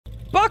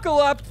buckle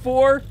up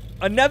for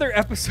another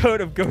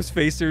episode of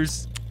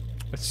Ghostfacers,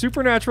 a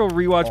supernatural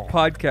rewatch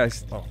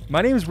podcast.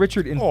 My name is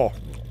Richard, and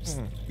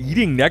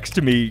eating next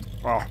to me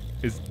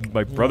is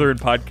my brother in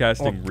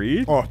podcasting,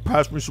 Reed.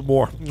 Pass me some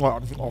more.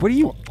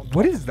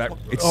 What is that?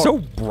 It's so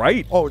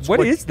bright. It's what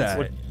like, is that?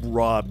 It's like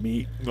raw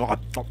meat.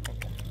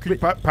 Can you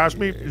pass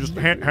me? Just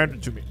hand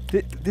it to me.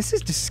 This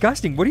is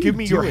disgusting. What are you doing? Give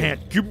me your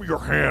hand. Give me your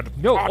hand.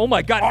 No, oh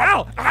my God.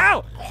 Ow,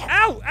 ow,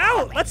 ow,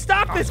 ow. Let's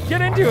stop this.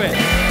 Get into it.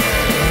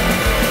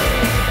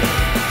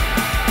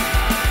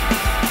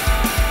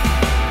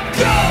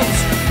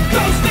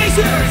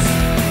 Ghostfacers!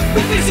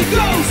 We're facing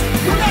ghosts!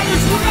 We're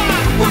others, we're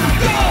not! We're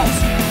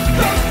ghosts!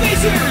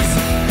 Ghostfacers!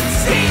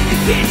 Stay in the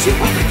kitchen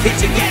when the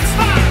kitchen gets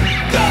hot!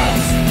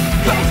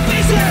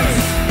 Ghostfacers!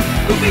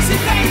 We're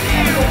facing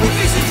nightmare! We're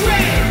facing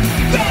dread!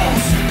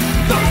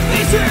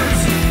 Ghostfacers!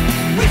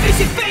 We're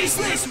facing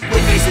faceless!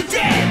 We're facing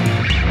dead!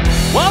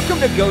 Welcome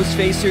to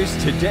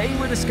Ghostfacers. Today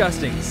we're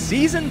discussing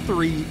Season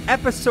 3,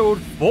 Episode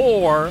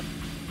 4,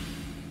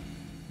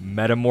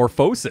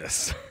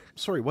 Metamorphosis.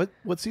 Sorry, what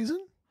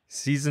season?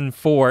 Season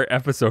 4,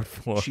 Episode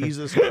 4.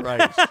 Jesus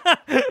Christ.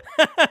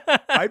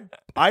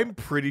 I'm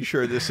pretty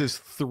sure this is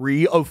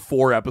 3 of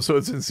 4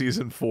 episodes in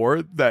Season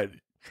 4 that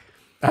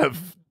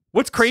have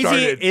What's crazy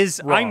is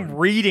wrong. I'm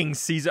reading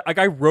season... Like,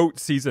 I wrote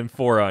Season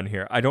 4 on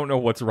here. I don't know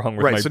what's wrong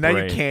with my brain. Right, so now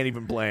you can't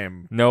even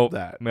blame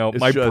that. No, It's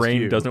my just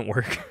brain you. doesn't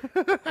work.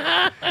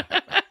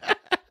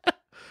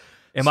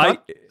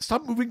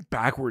 Stop moving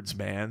backwards,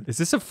 man. Is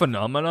this a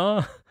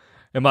phenomena?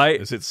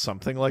 Is it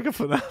something like a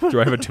phenomenon?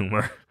 Do I have a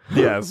tumor?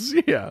 Yes,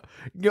 yeah.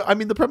 I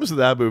mean, the premise of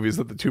that movie is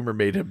that the tumor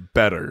made him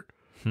better.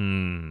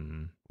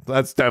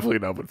 That's definitely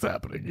not what's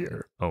happening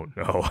here. Oh,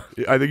 no.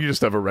 I think you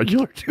just have a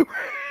regular tumor.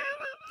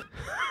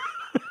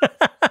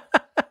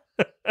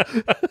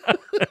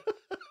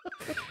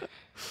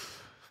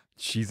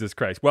 Jesus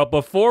Christ. Well,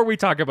 before we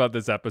talk about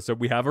this episode,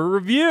 we have a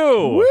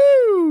review. Woo!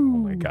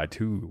 Oh my God,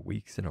 2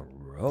 weeks in a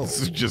row.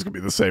 This is just going to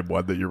be the same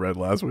one that you read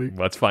last week.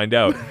 Let's find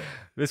out.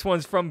 This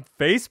one's from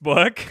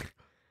Facebook.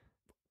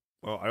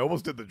 Well, I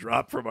almost did the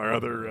drop from our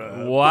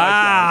other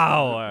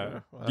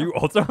Wow. podcast. Do you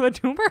also have a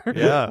tumor?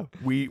 Yeah.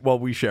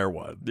 We share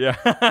one. Yeah.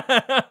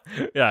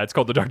 Yeah, it's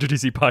called the Dr.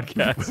 DC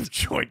Podcast. With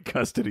joint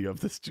custody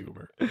of this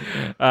tumor.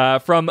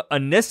 From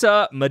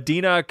Anissa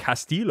Medina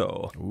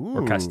Castillo.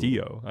 Or Ooh.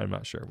 Castillo. I'm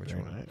not sure which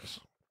Very one.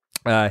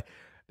 nice.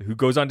 Who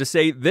goes on to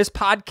say, this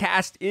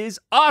podcast is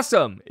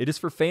awesome. It is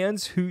for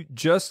fans who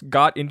just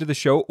got into the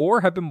show or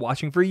have been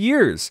watching for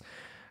years.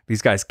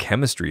 These guys'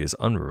 chemistry is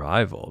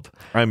unrivaled.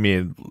 I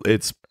mean,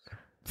 it's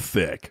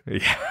thick.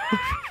 Yeah.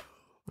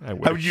 How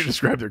would you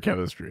describe their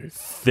chemistry?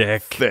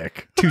 Thick.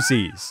 Thick. 2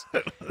 C's.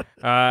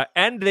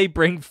 And they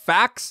bring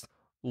facts,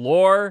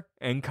 lore,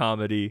 and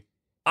comedy.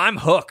 I'm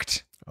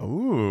hooked.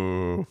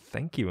 Ooh.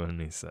 Thank you,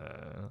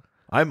 Anissa.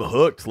 I'm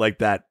hooked like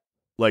that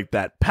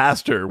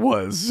pastor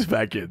was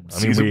back in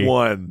season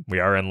 1. We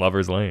are in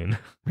Lover's Lane.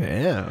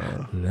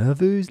 Yeah.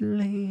 Lover's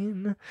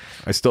Lane.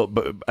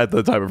 But at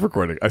the time of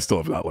recording, I still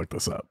have not looked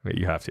this up. Wait,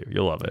 you have to.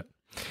 You'll love it.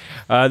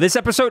 This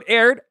episode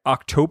aired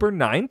October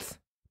 9th,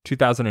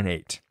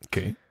 2008.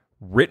 Okay.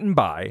 Written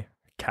by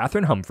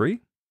Catherine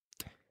Humphrey.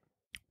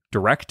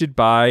 Directed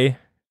by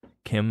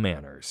Kim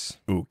Manners.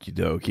 Okie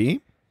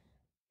dokie.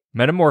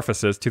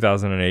 Metamorphosis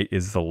 2008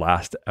 is the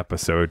last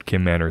episode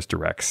Kim Manners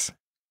directs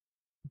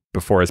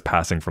before his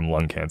passing from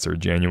lung cancer,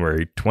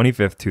 January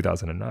 25th,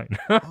 2009.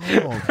 Oh,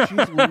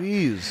 jeez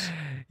Louise.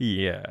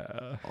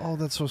 Yeah. Oh,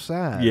 that's so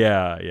sad.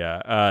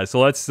 Yeah. So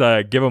let's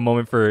give a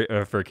moment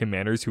for Kim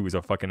Manners, who was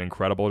a fucking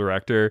incredible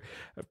director.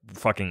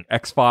 Fucking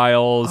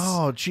X-Files.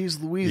 Oh,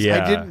 jeez Louise.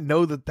 Yeah. I didn't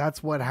know that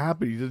that's what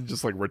happened. He didn't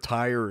just like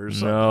retire or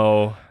something.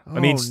 No. I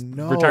mean,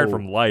 no. retired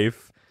from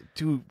life.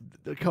 Dude,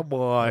 come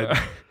on.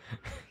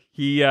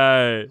 He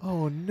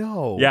Oh,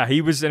 no. Yeah,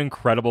 he was an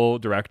incredible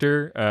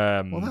director.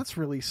 Well, that's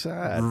really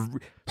sad.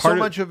 part of-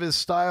 Much of his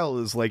style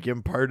is like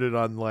imparted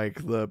on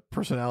like the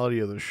personality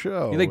of the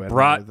show. He like and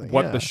brought everything.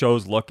 what Yeah. the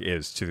show's look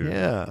is to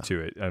Yeah.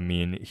 it. I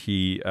mean,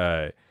 he's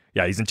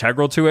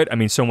integral to it. I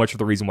mean, so much of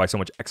the reason why so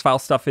much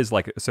X-Files stuff is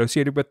like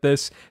associated with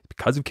this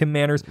because of Kim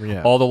Manners.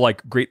 Yeah. All the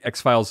like great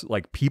X-Files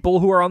like people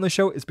who are on the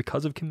show is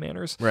because of Kim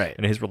Manners. Right.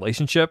 And his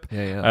relationship.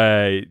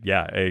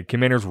 Yeah.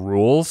 Kim Manners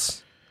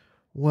rules.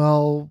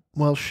 Well,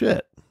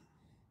 shit.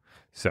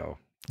 So,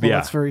 Well,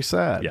 that's very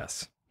sad.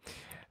 Yes.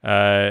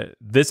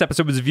 This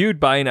episode was viewed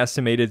by an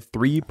estimated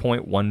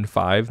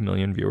 3.15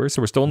 million viewers.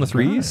 So we're still in the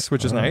threes,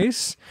 which is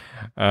nice.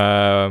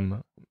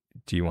 Do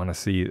you want to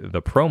see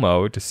the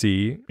promo to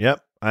see?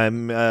 Yep.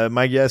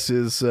 My guess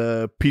is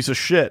piece of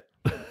shit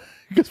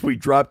because we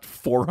dropped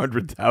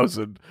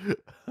 400,000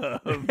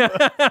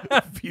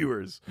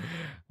 viewers.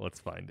 Let's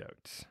find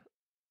out.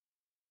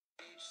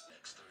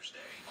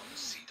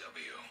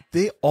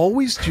 They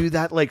always do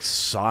that like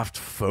soft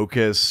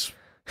focus,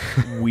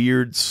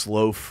 weird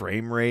slow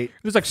frame rate.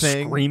 There's like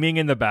thing. screaming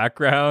in the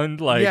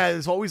background. Like, Yeah,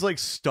 it's always like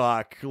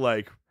stock,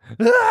 like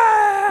like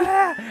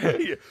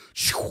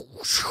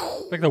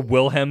the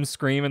Wilhelm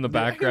scream in the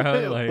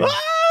background. Like,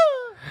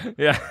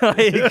 yeah.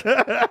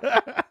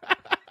 Like,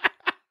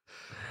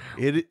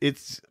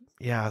 It's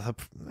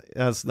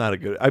that's not a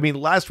good. I mean,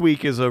 last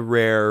week is a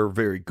rare,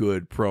 very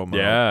good promo.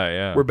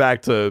 Yeah. We're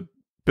back to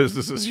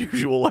business as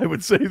usual. I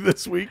would say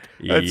this week.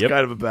 That's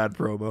kind of a bad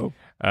promo.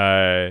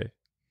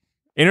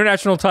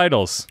 International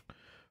titles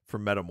For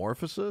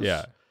Metamorphosis.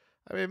 Yeah.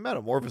 I mean,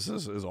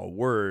 Metamorphosis is a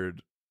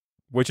word,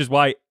 which is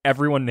why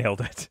everyone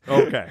nailed it.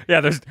 Okay.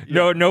 Yeah, there's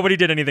nobody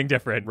did anything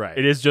different. Right.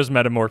 It is just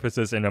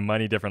Metamorphosis in a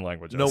many different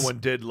languages. No one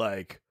did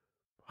like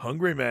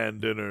Hungry Man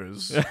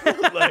dinners.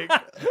 Like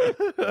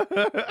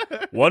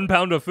 1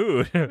 pound of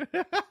food.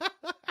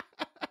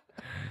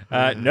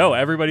 No,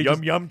 everybody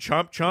yum yum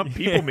chomp chomp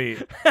people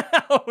meat.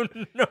 Oh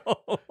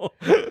no.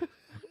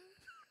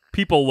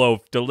 People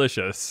loaf,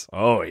 delicious.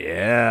 Oh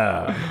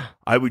yeah.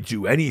 I would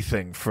do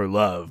anything for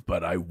love,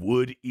 but I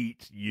would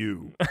eat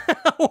you.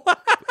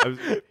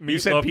 You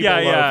said Meatloaf. people Yeah,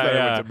 loaf, yeah, then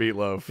yeah. I went to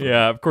meatloaf.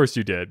 Yeah, of course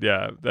you did.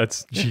 Yeah,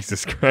 that's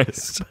Jesus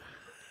Christ.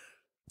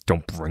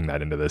 Don't bring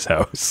that into this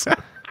house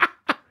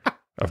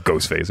of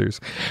Ghostfacers.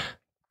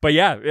 But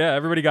yeah,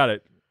 everybody got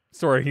it.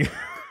 Sorry.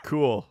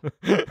 Cool.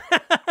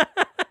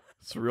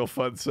 It's a real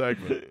fun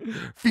segment.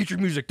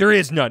 Featured music. There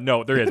is none.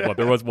 No, there is one.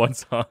 There was one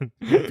song.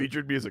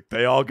 Featured music.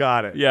 They all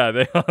got it. Yeah,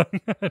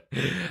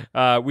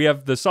 we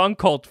have the song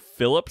called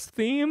Philip's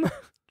Theme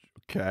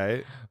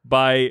Okay.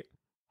 by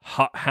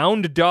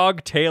Hound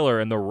Dog Taylor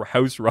and the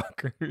House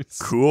Rockers.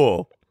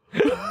 Cool.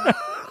 Yeah,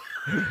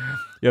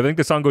 I think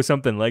the song goes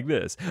something like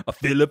this.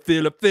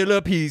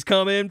 Philip, he's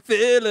coming,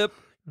 Philip.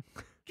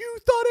 You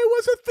thought it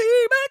was a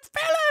theme. It's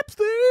Philip's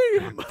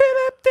theme.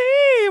 Philip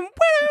theme.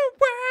 Wow,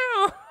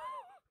 wow.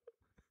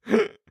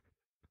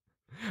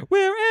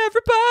 Where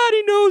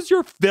everybody knows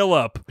you're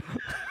Philip.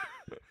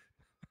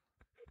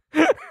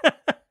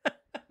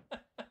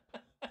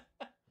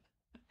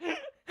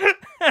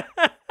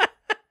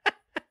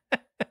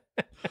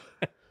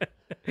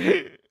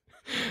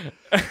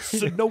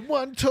 So no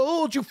one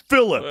told you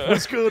Philip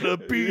was gonna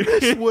be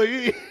this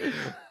way.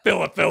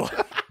 Philip.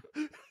 Philip.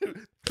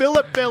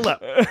 Philip.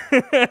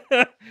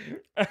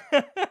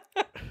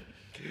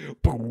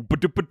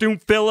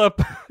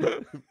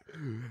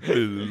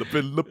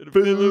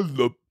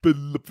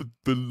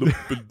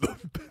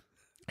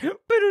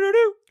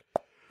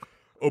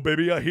 Oh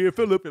baby, I hear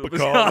Philip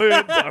calling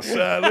our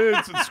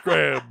salads and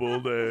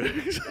scrambled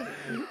eggs.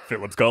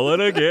 Philip's calling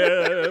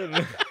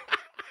again.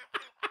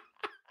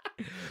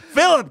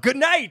 Philip, good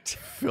night.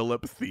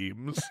 Philip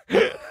themes.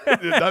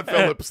 Not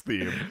Philip's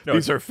theme. No.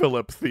 These are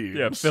Philip themes.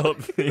 Yeah,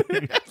 Philip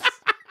themes.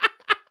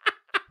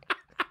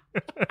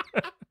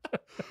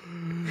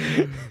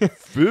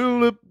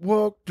 Philip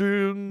walked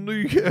in,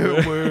 the air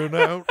went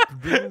out.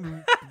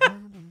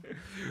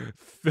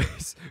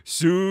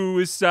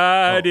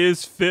 Suicide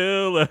is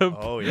Philip.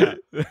 Oh, yeah.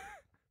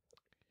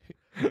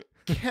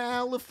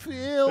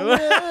 Philip,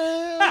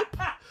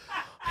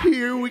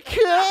 here we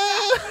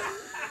come.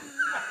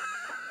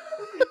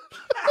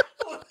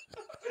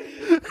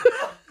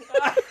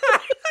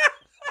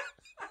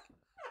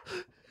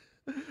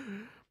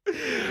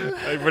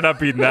 We're not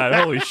beating that.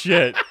 Holy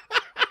shit.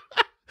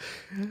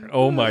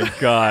 Oh my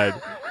God.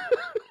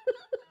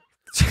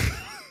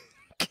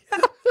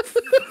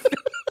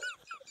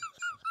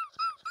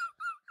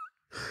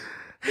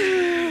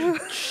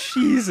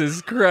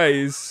 Jesus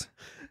Christ.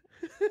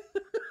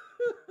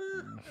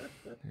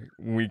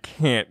 We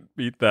can't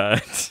beat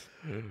that.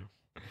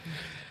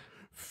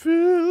 No,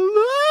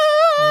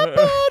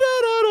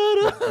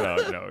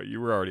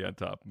 you were already on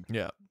top.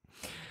 Yeah.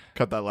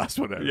 Cut that last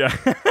one out. Yeah.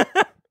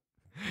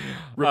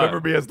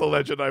 Remember me as the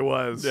legend I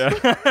was. Yeah.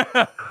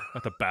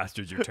 What the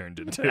bastards you turned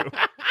into.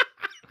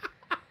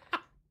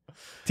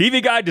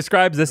 TV Guide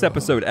describes this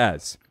episode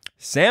as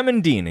Sam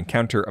and Dean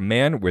encounter a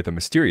man with a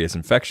mysterious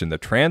infection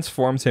that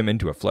transforms him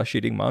into a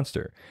flesh-eating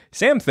monster.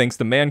 Sam thinks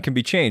the man can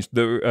be changed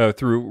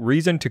through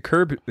reason to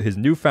curb his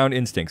newfound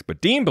instincts, but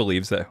Dean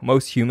believes the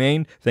most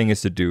humane thing is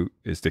to do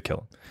is to kill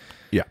him.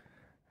 Yeah.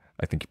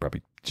 I think you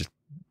probably just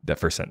that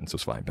first sentence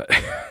was fine, but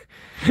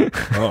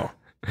Oh.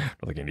 I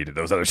don't think you needed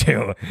those other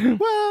two.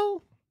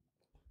 Well,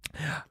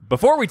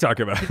 Before we talk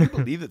about can you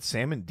believe that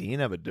Sam and Dean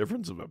have a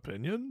difference of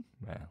opinion?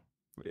 Wow.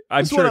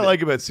 That's what I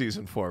like about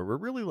season 4. We're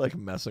really like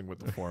messing with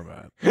the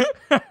format.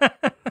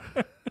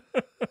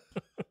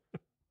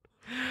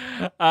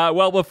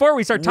 Well, before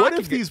we start talking,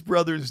 What if these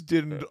brothers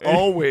didn't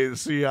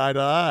always see eye to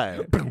eye?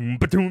 boom,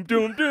 ba-doom,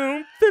 doom,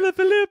 doom, Philip.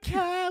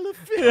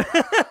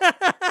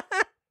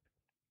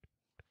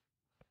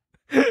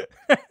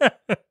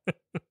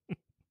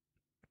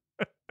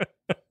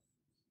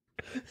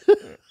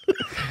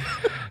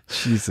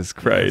 Jesus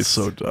Christ. It's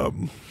so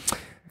dumb.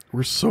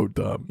 We're so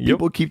dumb. Yep.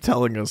 People keep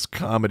telling us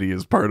comedy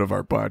is part of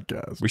our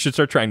podcast. We should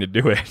start trying to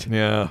do it.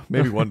 Yeah,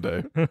 maybe one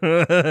day.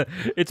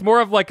 It's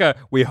more of like a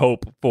we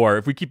hope for.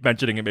 If we keep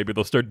mentioning it, maybe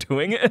they'll start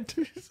doing it.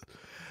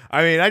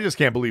 I mean, I just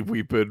can't believe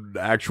we've been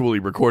actually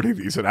recording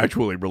these and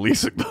actually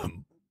releasing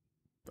them.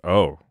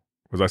 Oh,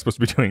 was I supposed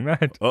to be doing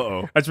that?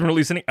 Uh-oh. I've been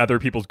listening to other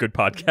people's good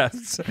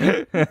podcasts.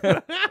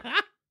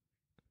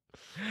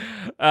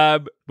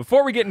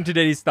 Before we get into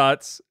today's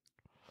thoughts,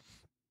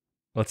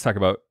 let's talk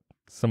about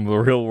some of the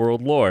real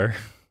world lore.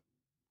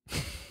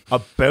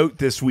 about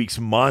this week's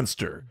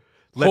monster.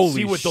 Let's Holy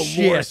see what the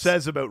shit. lore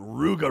says about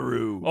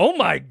rougarou, Oh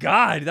my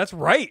god, that's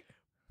right.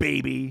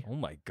 baby. Oh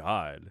my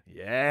god.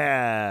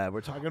 Yeah,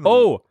 we're talking.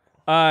 Oh,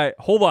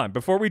 hold on.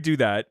 Before we do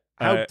that,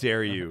 how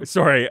dare you?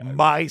 Sorry,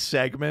 My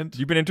segment.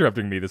 you've been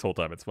interrupting me this whole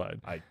time. It's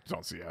fine. I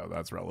don't see how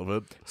that's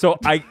relevant. So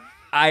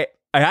I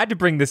had to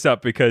bring this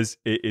up because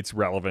it's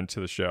relevant to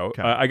the show.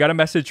 Okay. I got a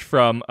message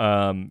from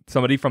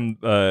somebody from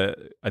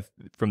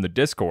the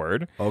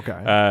Discord.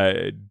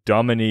 Okay.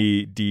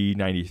 Domini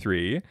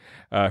D93,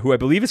 who I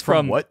believe is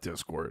From what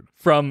Discord?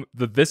 From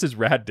the This Is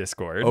Rad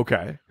Discord.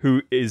 Okay.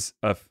 Who is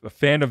a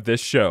fan of this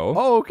show.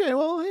 Oh, okay.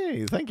 Well,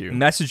 hey, thank you.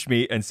 Messaged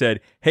me and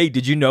said, "Hey,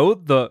 did you know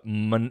the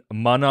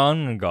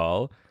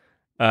Manangal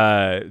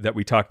that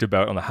we talked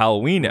about on the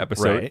Halloween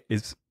episode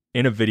is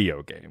in a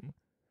video game?"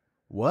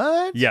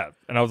 What? Yeah,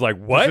 and I was like,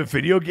 "What? It's a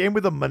video game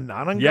with a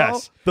Mananangal?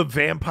 Yes. The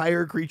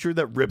vampire creature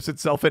that rips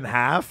itself in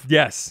half?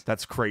 Yes."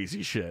 That's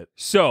crazy shit.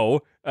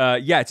 So,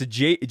 it's a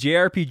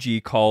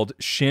JRPG called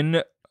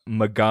Shin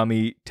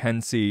Megami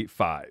Tensei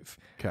 5.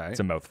 Okay. It's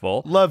a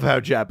mouthful. Love how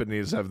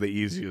Japanese have the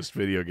easiest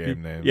video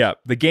game names. Yeah,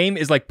 the game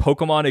is like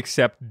Pokemon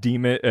except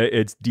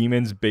it's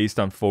demons based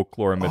on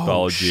folklore and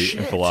mythology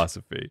and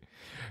philosophy.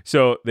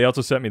 So they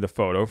also sent me the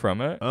photo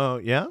from it. Oh,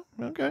 yeah?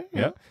 Okay.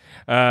 Yeah.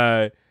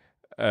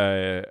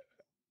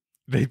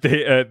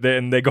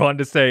 They go on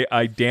to say,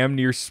 "I damn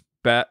near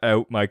spat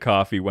out my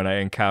coffee when I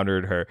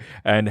encountered her,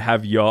 and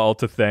have y'all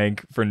to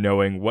thank for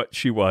knowing what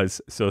she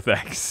was. So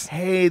thanks."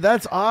 Hey,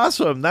 that's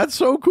awesome. That's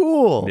so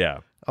cool. Yeah.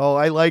 Oh,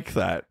 I like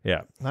that.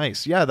 Yeah.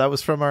 Nice. Yeah, that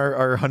was from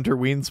our Hunter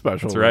Ween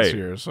special That's right. this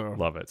year. So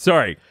Love it.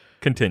 Sorry.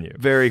 Continue.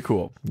 very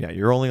cool. Yeah,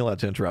 you're only allowed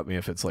to interrupt me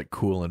if it's like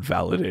cool and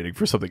validating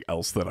for something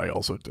else that I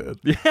also did.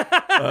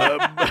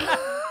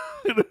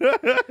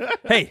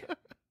 Hey,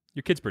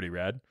 your kid's pretty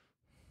rad.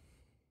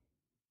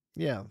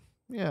 Yeah,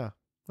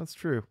 that's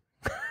true.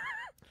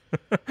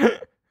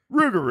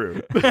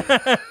 Rougarou.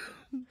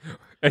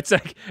 It's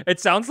like it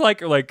sounds like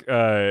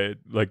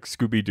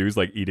Scooby Doo's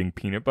like eating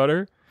peanut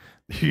butter.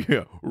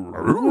 Yeah.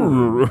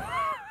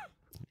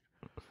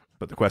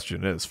 But the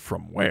question is,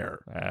 from where?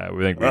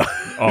 We think we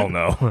all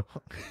know.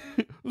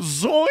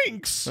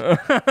 Zoinks!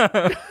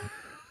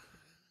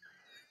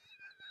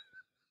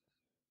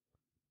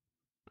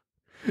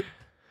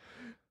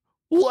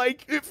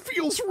 Like, it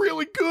feels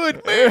really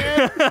good,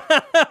 man.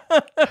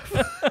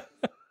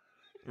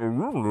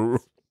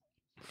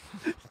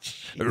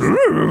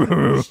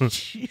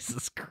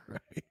 Jesus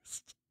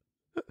Christ.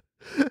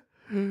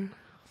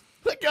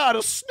 I got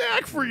a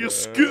snack for you,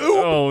 Scoop.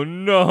 Oh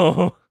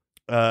no.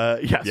 Yeah,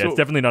 Yeah, it's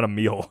definitely not a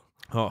meal.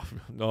 Oh,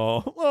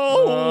 no.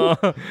 Oh.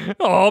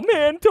 Oh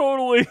man,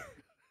 totally.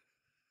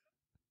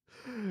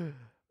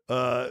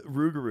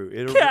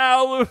 Rougarou.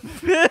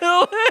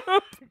 Caliphil.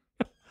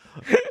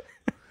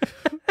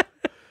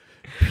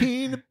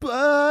 Peanut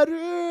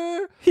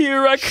butter.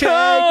 Here I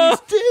come.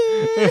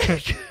 Shaggy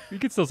stick. You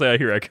can still say,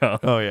 "Here I come."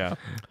 Oh, yeah.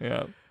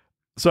 Yeah.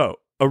 So,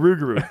 a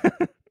rougarou.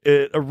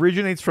 It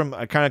originates from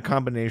a kind of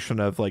combination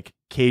of like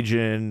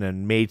Cajun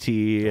and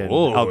Métis and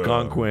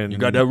Algonquin. You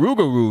got that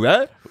rougarou,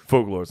 right?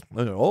 folklore.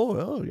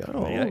 Oh, yeah.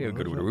 Yeah, you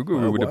could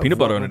with the peanut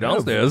butter on it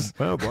downstairs.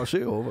 Well, what's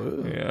it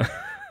over? Yeah.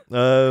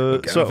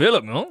 So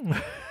Philip, no?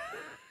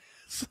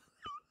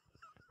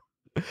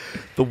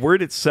 the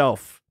word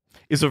itself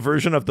is a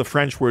version of the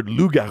French word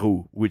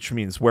loup-garou, which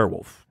means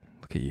werewolf.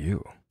 Look at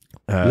you.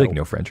 You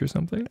know French or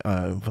something?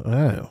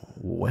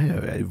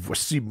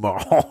 Voici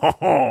mon.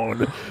 Oh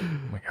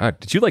my god!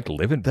 Did you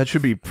live in? That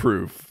should be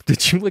proof.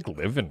 Did you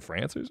live in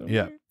France or something?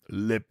 Yeah.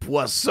 Les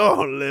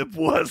poissons, les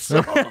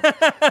poissons.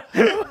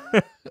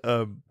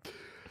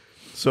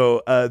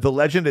 So the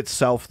legend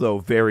itself, though,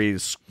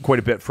 varies quite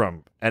a bit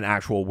from an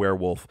actual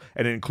werewolf,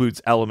 and it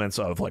includes elements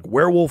of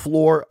werewolf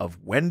lore,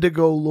 of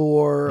Wendigo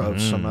lore,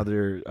 of some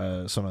other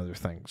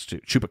things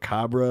too.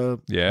 Chupacabra.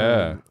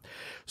 Yeah.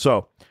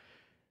 So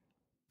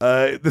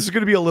this is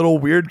going to be a little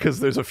weird because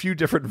there's a few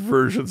different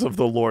versions of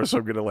the lore, so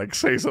I'm going to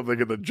say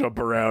something and then jump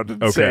around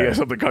and say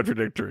something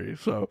contradictory.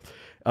 So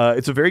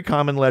it's a very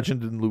common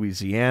legend in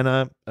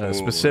Louisiana,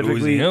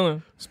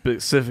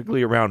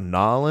 specifically around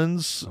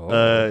Nolens,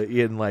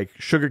 in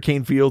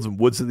sugarcane fields and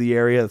woods of the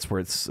area. That's where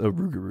it's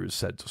rougarou is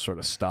said to sort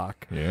of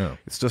stalk. Yeah.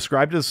 It's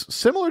described as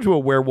similar to a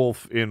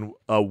werewolf in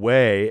a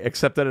way,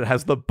 except that it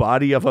has the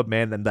body of a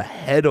man and the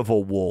head of a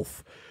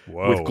wolf.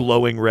 Whoa. With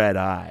glowing red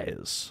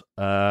eyes.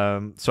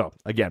 So,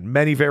 again,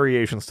 many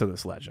variations to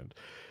this legend.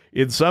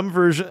 In some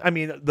versions,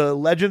 the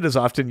legend is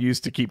often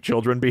used to keep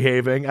children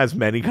behaving, as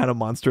many kind of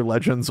monster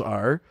legends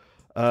are.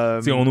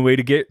 It's the only way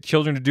to get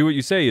children to do what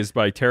you say is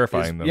by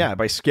terrifying them. Yeah,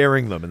 by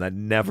scaring them, and that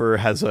never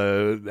has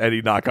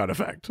any knock-on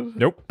effect.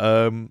 Nope.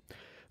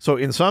 So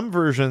in some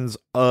versions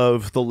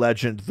of the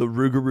legend, the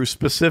rougarou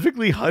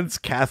specifically hunts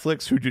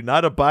Catholics who do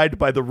not abide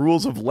by the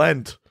rules of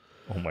Lent.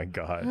 Oh my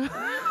god.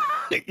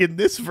 In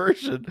this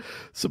version,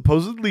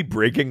 supposedly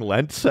breaking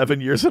Lent 7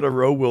 years in a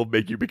row will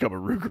make you become a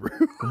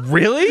rougarou.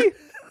 Really?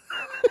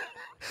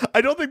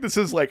 I don't think this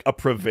is a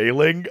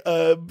prevailing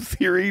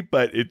theory,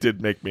 but it did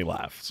make me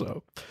laugh.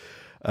 So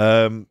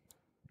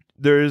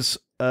there's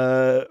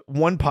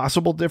one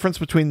possible difference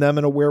between them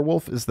and a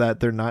werewolf is that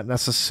they're not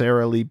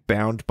necessarily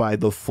bound by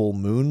the full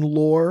moon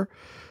lore.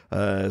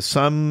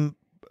 Some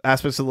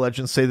aspects of the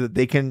legend say that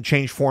they can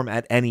change form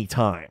at any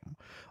time.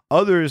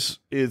 Others,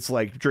 it's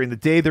like during the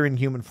day they're in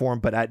human form,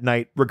 but at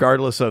night,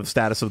 regardless of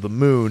status of the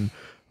moon,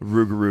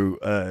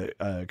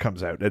 rougarou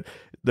comes out.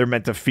 They're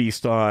meant to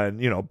feast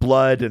on,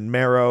 blood and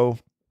marrow,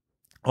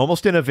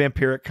 almost in a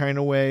vampiric kind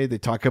of way. They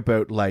talk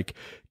about like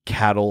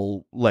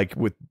cattle, like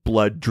with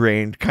blood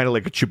drained, kind of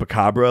like a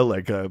chupacabra,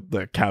 like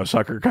the cow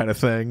sucker kind of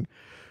thing.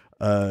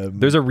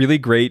 There's a really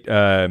great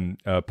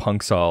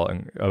punk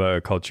song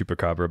called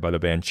Chupacabra by the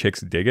band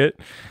Chicks Dig It.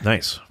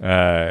 Nice.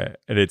 And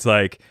it's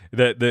like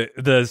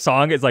the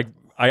song is like,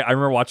 I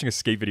remember watching a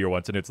skate video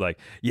once and it's like,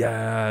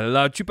 yeah,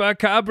 la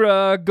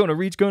Chupacabra, gonna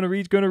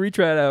reach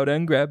right out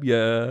and grab ya.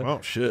 Oh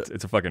shit.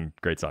 It's a fucking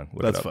great song.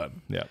 Look That's it up.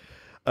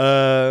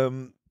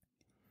 fun.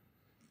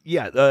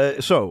 Yeah.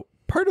 So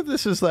part of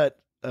this is that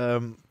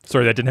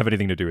sorry, that didn't have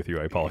anything to do with you.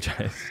 I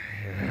apologize.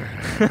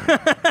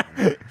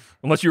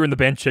 Unless you were in the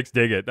band Chicks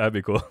Dig It, that'd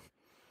be cool.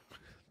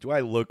 Do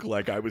I look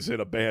like I was in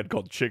a band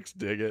called Chicks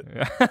Dig It?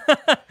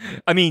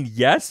 I mean,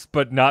 yes,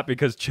 but not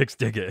because Chicks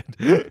Dig It.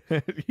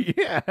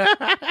 Yeah.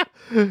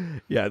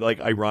 Yeah,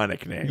 like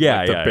ironic name. Yeah,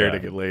 like the yeah, Bare yeah.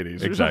 Naked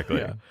Ladies. Exactly.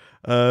 Yeah.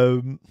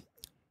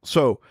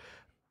 So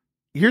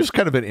here's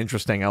kind of an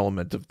interesting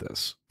element of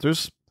this.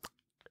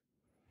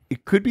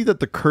 It could be that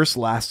the curse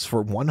lasts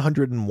for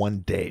 101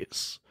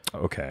 days.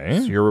 Okay.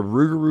 So you're a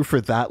rougarou for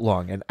that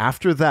long, and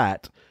after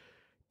that,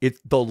 it's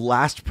the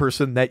last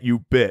person that you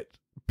bit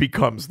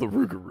becomes the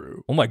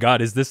rougarou. Oh my god,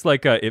 is this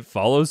like a It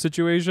Follows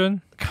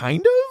situation?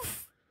 Kind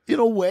of, in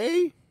a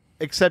way,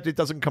 except it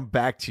doesn't come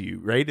back to you,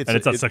 right? And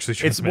it's not sexually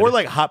transmitted. It's more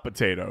like hot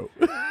potato.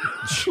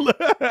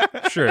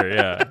 Sure,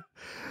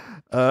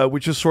 yeah.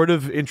 Which is sort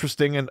of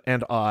interesting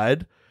and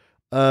odd.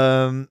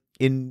 In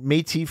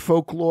Métis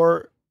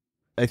folklore,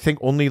 I think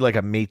only like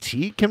a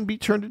Métis can be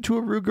turned into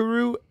a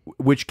rougarou,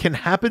 which can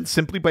happen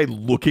simply by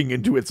looking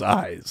into its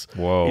eyes.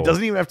 Whoa. It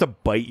doesn't even have to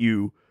bite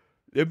you.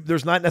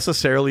 There's not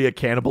necessarily a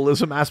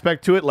cannibalism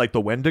aspect to it, like the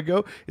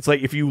Wendigo. It's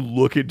like if you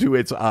look into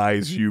its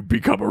eyes, you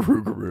become a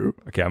rougarou.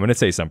 Okay, I'm going to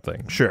say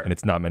something. Sure. And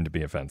it's not meant to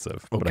be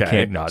offensive. Okay. But I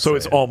can't not so say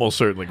it's it. almost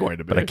certainly going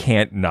to be. But I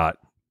can't not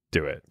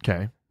do it.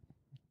 Okay.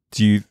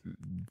 Do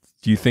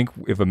you think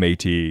if a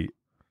Métis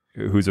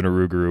who's in a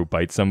rougarou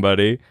bites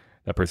somebody,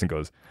 that person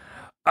goes,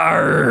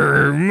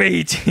 "Arr,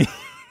 Métis"?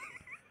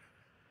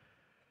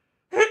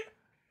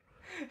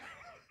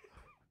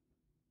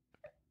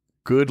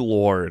 Good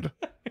Lord.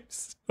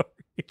 Sorry.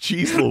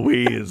 Jeez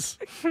Louise.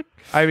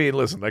 I mean,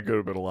 listen, that could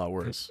have been a lot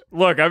worse.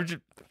 Look,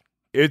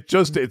 It's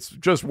just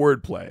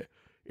wordplay.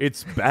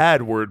 It's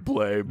bad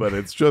wordplay, but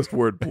it's just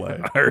wordplay.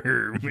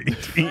 Arr,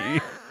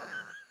 Métis.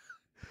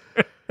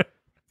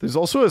 There's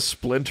also a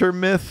splinter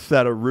myth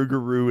that a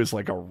rougarou is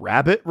like a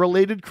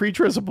rabbit-related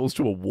creature as opposed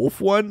to a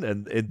wolf one,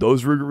 and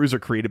those rougarous are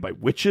created by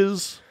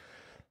witches.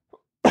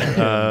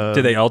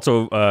 Do they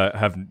also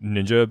have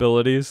ninja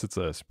abilities? It's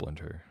a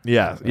splinter.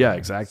 Yeah,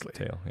 exactly.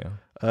 Tail,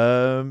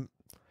 yeah.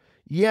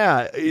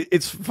 Yeah,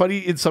 it's funny.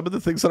 In some of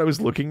the things that I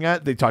was looking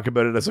at, they talk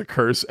about it as a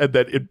curse, and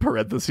then in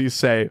parentheses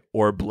say,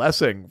 or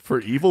blessing for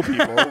evil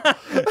people.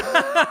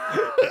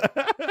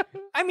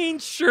 I mean,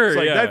 sure. It's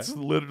like, yeah. that's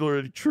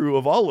literally true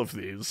of all of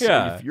these.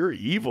 Yeah. If you're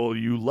evil,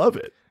 you love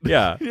it.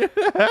 Yeah.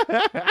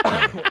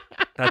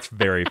 That's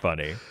very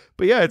funny.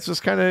 But yeah, it's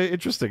just kind of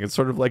interesting. It's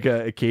sort of like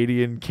a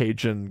Acadian,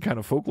 Cajun kind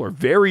of folklore.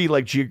 Very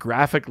like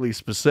geographically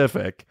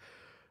specific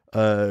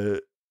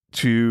to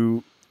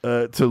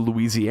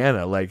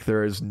Louisiana. Like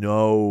there is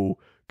no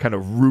kind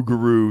of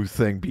rougarou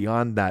thing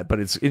beyond that. But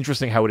it's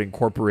interesting how it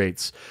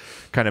incorporates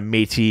kind of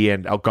Métis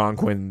and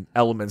Algonquin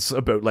elements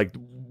about like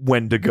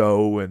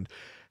Wendigo and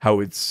how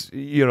it's,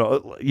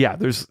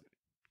 there's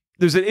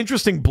an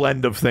interesting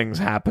blend of things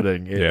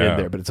happening in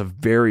there, but it's a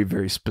very,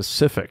 very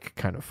specific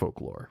kind of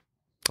folklore.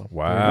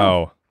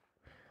 Wow.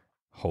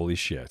 Holy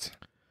shit.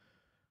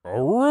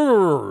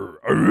 Oh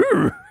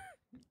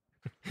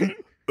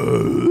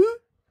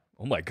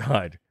my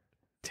god.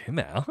 Tim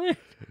Allen?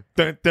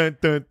 Dun, dun,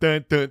 dun,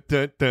 dun, dun,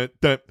 dun, dun,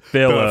 dun,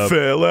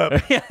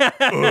 Philip.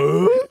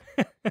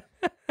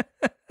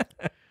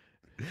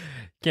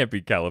 Can't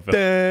be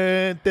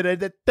California.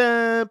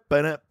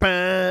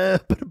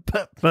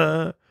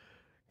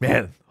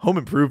 Man, Home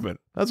Improvement.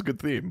 That's a good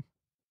theme.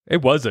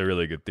 It was a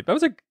really good theme. I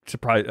was like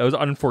surprised. It was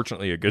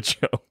unfortunately a good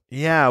show.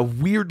 Yeah,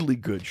 weirdly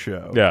good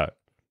show. Yeah.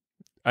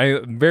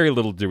 Very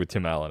little to do with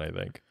Tim Allen, I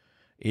think.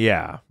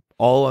 Yeah.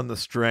 All on the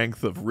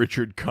strength of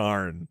Richard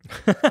Karn.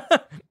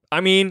 I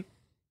mean,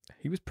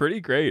 he was pretty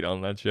great on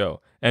that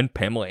show. And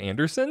Pamela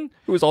Anderson,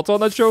 who was also on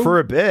that show. For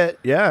a bit,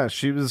 yeah.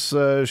 She was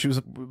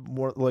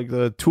more like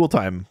the Tool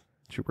Time.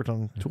 She worked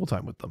on Tool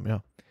Time with them,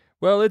 yeah.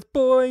 Well, it's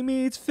Boy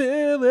Meets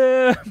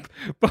Philip.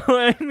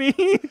 Boy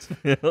Meets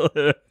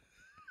Philip.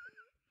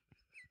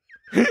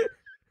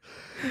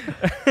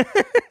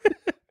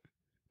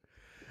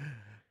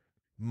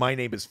 My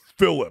name is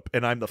Philip,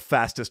 and I'm the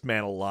fastest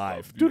man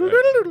alive. Philip.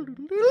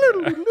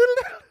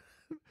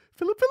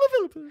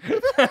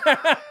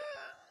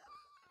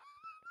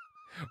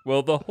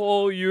 Well, the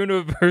whole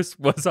universe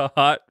was a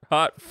hot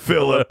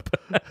Philip.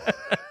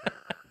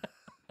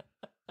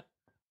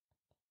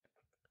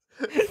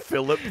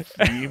 Philip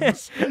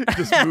themes.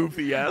 Just move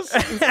the S.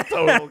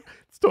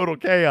 It's total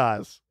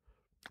chaos.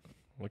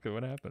 Look at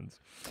what happens.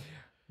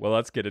 Well,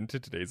 let's get into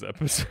today's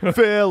episode.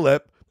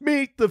 Philip,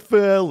 meet the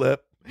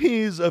Philip.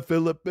 He's a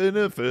Philip in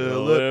a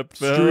Philip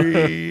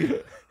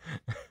Street.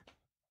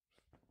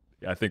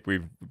 I think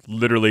we've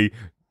literally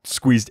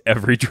squeezed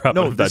every drop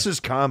No, of that. this is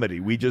comedy.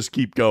 We just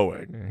keep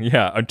going.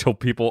 Yeah, until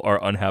people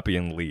are unhappy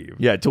and leave.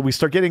 Yeah, until we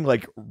start getting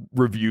like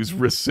reviews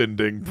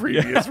rescinding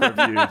previous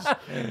reviews.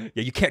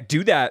 Yeah, you can't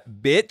do that,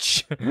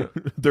 bitch.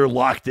 They're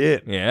locked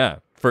in. Yeah,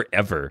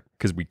 forever,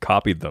 because we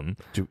copied them.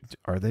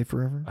 Are they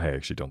forever? I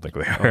actually don't think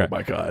they are. Oh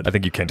my god. I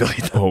think you can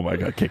delete them. Oh my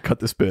god, can't cut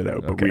this bit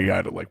out, but Okay.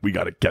 we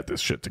gotta get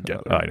this shit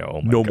together. I know.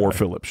 Oh my No God. more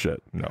Philip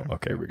shit. No,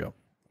 okay. Here we go.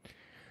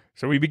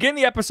 So we begin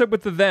the episode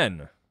with the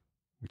then.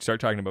 We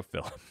start talking about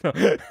Philip.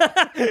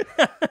 I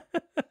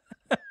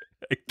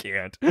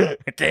can't.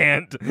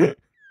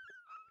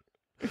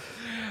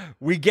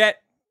 We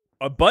get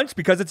a bunch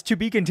because it's to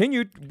be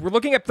continued. We're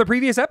looking at the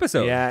previous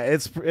episode. Yeah,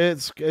 it's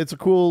a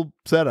cool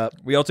setup.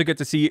 We also get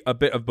to see a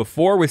bit of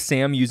before with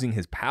Sam using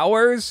his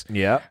powers.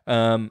 Yeah.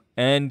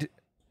 And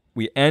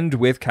we end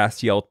with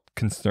Castiel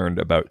concerned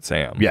about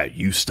Sam. Yeah,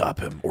 you stop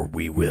him or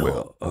we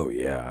will. Oh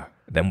yeah.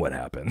 Then what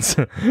happens?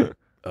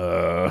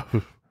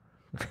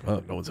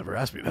 Well, no one's ever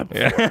asked me that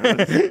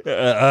before.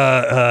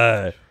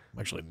 Yeah. I'm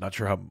actually not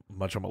sure how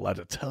much I'm allowed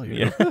to tell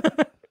you.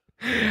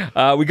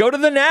 Yeah. We go to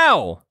the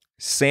now.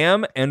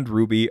 Sam and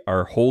Ruby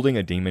are holding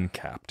a demon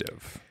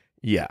captive.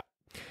 Yeah.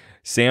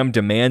 Sam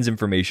demands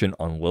information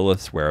on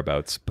Lilith's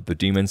whereabouts, but the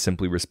demon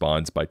simply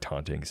responds by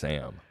taunting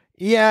Sam.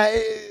 Yeah,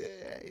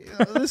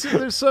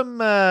 there's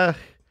some. I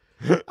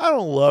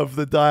don't love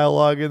the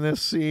dialogue in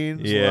this scene.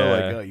 It's Yeah.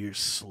 like, oh, you're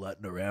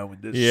slutting around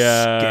with this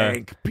Yeah.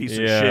 skank piece of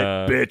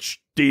Yeah. shit, bitch,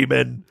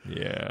 demon.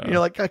 Yeah. You're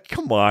like,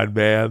 come on,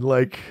 man.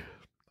 Like,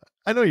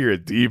 I know you're a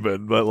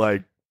demon, but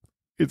like,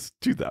 it's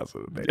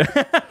 2008.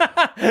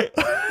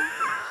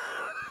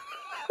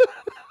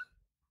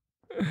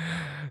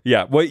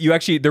 Yeah, well,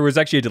 there was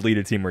actually a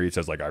deleted scene where he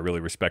says, like, I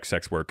really respect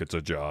sex work. It's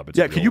a job. It's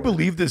Yeah, a can real you work."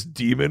 believe this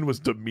demon was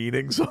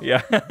demeaning someone?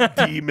 Yeah.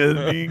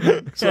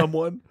 Demoning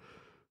someone?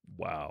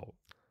 Wow.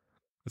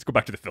 Let's go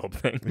back to the Philip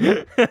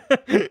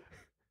thing.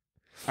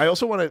 I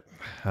also want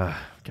to.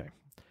 Okay.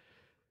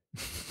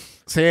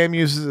 Sam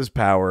uses his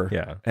power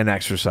Yeah. and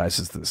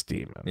exercises this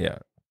demon. Yeah.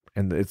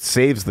 And it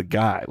saves the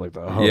guy, like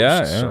the host.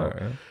 Yeah.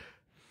 so-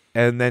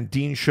 And then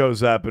Dean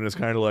shows up and is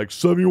kind of like,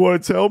 "Something you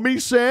want to tell me,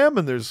 Sam?"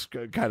 And there's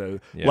kind of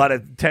a lot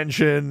of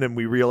tension,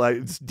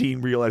 and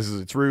Dean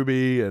realizes it's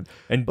Ruby, and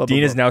blah, Dean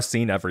blah, has now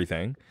seen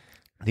everything.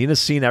 Dean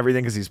has seen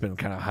everything because he's been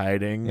kind of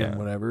hiding Yeah. and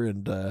whatever.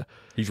 And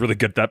He's really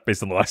good at that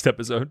based on the last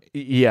episode.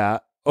 yeah,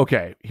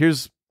 okay.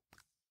 Here's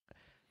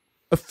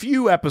a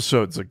few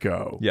episodes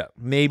ago. Yeah.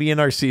 Maybe in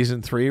our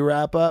season 3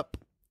 wrap up.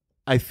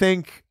 I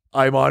think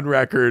I'm on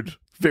record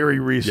very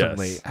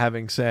recently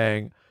having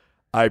saying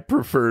I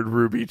preferred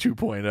Ruby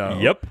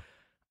 2.0. Yep.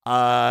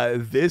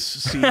 This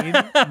scene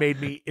made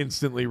me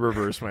instantly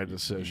reverse my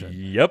decision.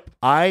 Yep.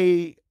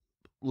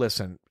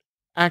 Listen,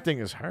 acting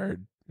is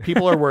hard.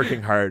 People are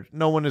working hard.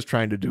 No one is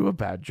trying to do a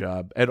bad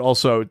job. And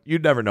also, you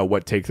never know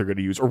what take they're going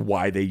to use or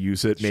why they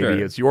use it. Maybe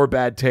Sure. it's your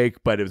bad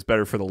take, but it was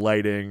better for the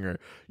lighting, or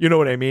you know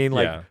what I mean?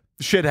 Like, Yeah.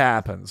 shit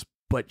happens.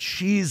 But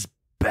she's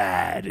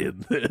bad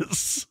in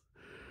this.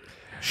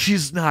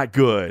 She's not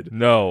good.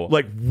 No.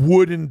 Like,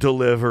 wooden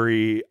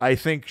delivery. I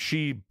think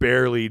she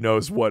barely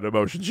knows what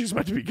emotion she's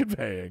meant to be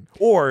conveying.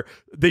 Or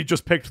they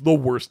just picked the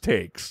worst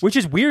takes. Which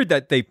is weird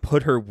that they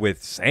put her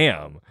with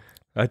Sam.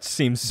 That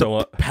seems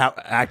so...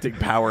 Acting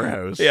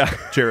powerhouse. Yeah.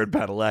 Jared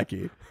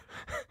Padalecki.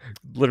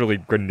 Literally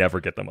could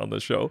never get them on the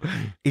show.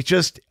 It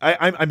just...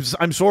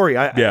 I'm sorry.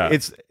 Yeah.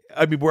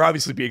 I mean, we're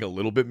obviously being a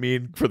little bit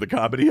mean for the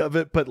comedy of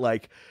it, but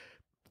like...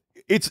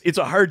 It's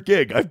a hard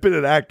gig. I've been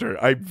an actor.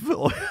 I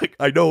feel like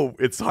I know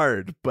it's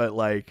hard, but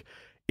like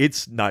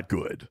it's not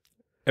good.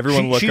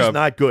 Everyone she's up.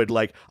 not good.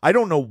 Like, I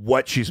don't know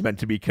what she's meant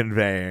to be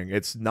conveying.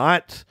 It's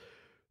not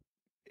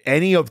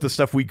any of the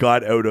stuff we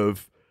got out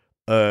of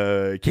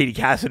Katie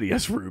Cassidy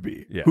as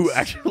Ruby, Yes. who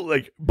actually,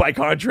 like, by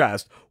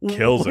contrast,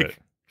 Kills like, it.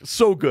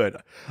 so good.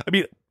 I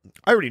mean,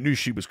 I already knew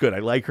she was good. I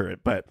like her,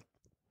 but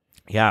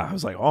yeah, I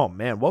was like, oh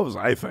man, what was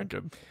I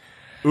thinking?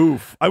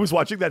 Oof. I was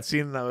watching that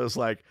scene and I was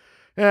like,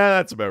 yeah,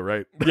 that's about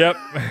right. Yep.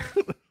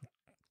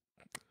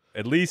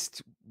 At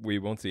least we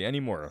won't see any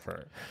more of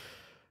her.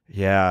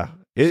 Yeah.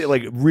 It,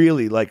 like,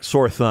 really, like,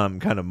 sore thumb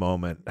kind of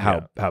moment,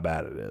 how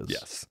bad it is.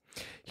 Yes.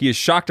 He is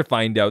shocked to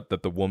find out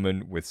that the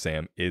woman with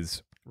Sam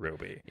is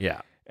Ruby.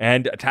 Yeah.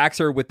 And attacks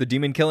her with the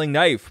demon-killing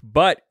knife,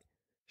 but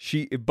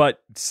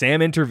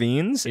Sam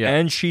intervenes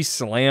and she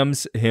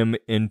slams him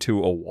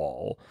into a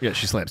wall. Yeah,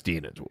 she slams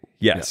Dean into a wall.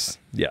 Yes.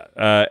 Yeah.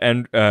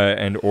 And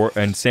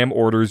Sam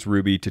orders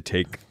Ruby to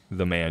take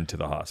the man to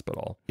the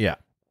hospital. Yeah.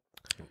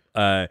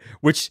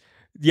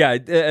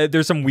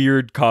 There's some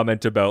weird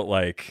comment about,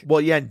 like...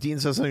 Well, yeah, and Dean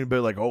says something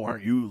about, like, oh,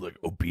 aren't you, like,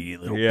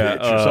 obedient little bitch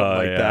or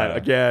something like that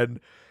again.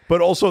 but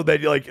also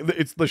that like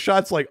it's the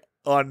shots like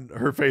on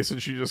her face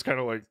and she just kind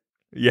of like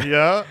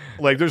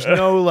like there's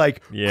no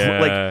like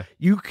like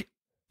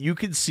you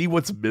can see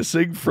what's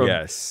missing from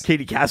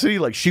Katie Cassidy.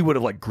 Like she would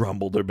have like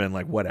grumbled or been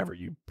like, whatever,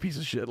 you piece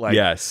of shit. Like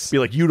be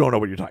like, you don't know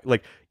what you're talking.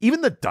 Like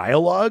even the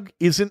dialogue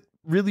isn't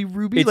really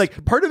Ruby.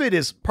 Like part of it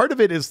is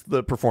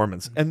the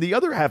performance, and the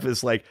other half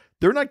is like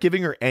they're not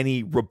giving her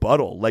any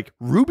rebuttal. Like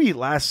Ruby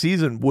last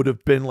season would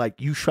have been like,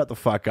 you shut the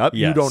fuck up,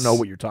 you don't know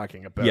what you're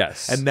talking about,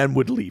 and then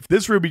would leave.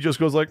 This Ruby just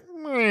goes like,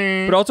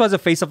 meh. But also has a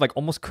face of like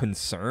almost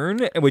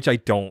concern, which I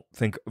don't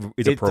think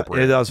is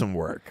appropriate. It doesn't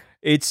work.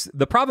 It's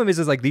the problem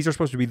is like these are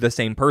supposed to be the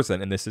same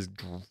person, and this is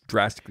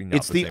drastically not.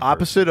 It's the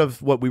opposite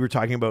of what we were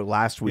talking about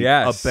last week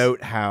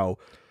about how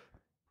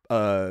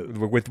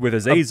with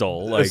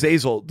Azazel,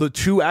 Azazel, the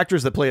two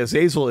actors that play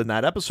Azazel in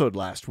that episode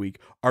last week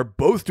are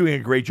both doing a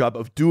great job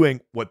of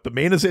doing what the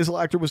main Azazel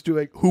actor was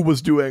doing, who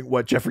was doing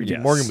what Jeffrey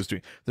Dean Morgan was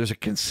doing. There's a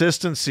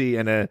consistency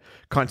and a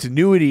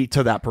continuity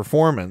to that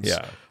performance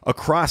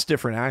across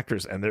different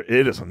actors, and it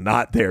is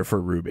not there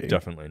for Ruby.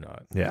 Definitely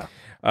not.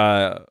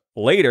 Yeah.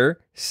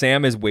 Later,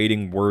 Sam is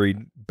waiting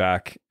worried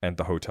back at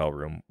the hotel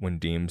room when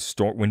Dean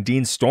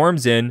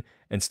storms in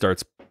and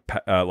starts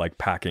like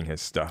packing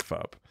his stuff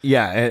up.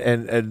 Yeah,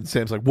 and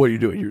Sam's like, what are you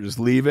doing? You're just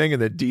leaving?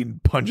 And then Dean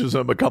punches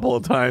him a couple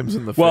of times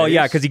in the face. Well,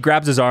 yeah, because he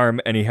grabs his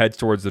arm and he heads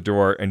towards the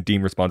door, and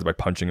Dean responds by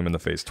punching him in the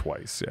face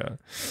twice.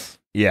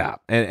 Yeah,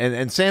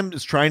 and Sam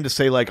is trying to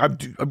say like,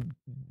 I'm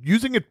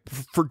using it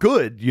for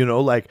good, you know,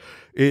 like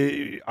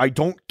I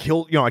don't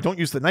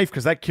use the knife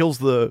because that kills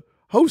the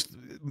host.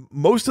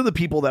 Most of the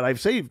people that I've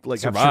saved,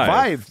 like I've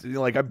survived.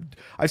 Like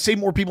I've saved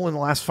more people in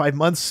the last 5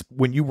 months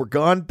when you were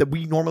gone that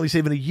we normally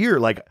save in a year.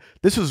 Like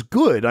this is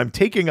good. I'm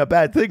taking a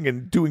bad thing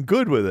and doing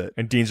good with it.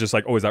 And Dean's just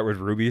like, oh, is that what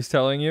Ruby's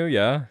telling you?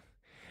 Yeah.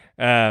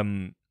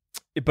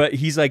 But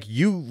he's like,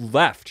 you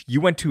left.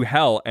 You went to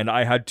hell, and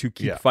I had to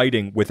keep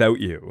fighting without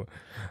you.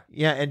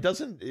 Yeah, and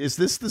is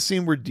this the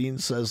scene where Dean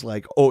says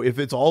like, oh, if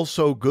it's all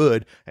so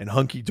good and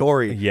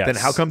hunky-dory, then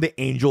how come the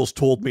angels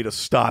told me to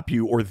stop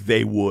you, or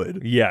they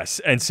would?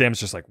 Yes, and Sam's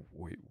just like,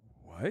 wait,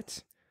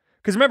 what?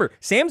 Because remember,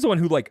 Sam's the one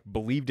who like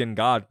believed in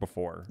God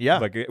before. Yeah,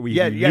 like we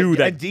knew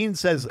that. And Dean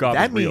says God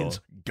that was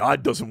means real.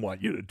 God doesn't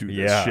want you to do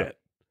this shit.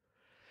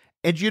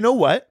 And you know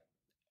what?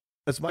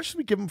 As much as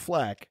we give him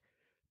flack,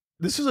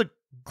 this is a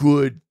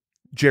good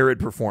Jared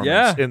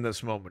performance in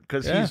this moment,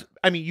 because he's.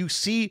 I mean,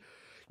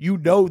 you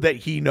know that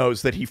he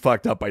knows that he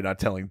fucked up by not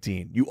telling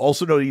Dean. You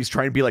also know that he's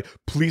trying to be like,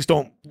 please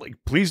don't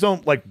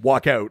like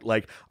walk out.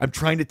 Like I'm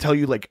trying to tell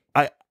you, like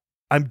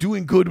I'm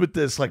doing good with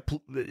this. Like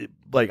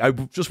I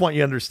just want you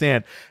to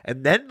understand.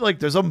 And then like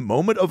there's a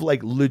moment of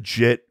like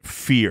legit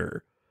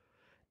fear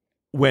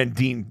when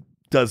Dean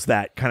does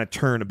that kind of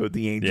turn about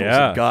the angels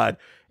and God.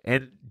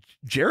 And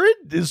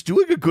Jared is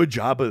doing a good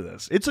job of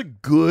this. It's a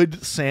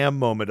good Sam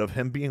moment of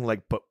him being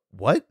like, but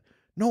what?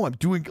 No, I'm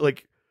doing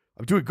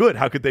good.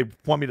 How could they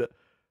want me to?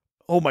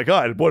 Oh my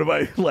God, what am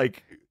I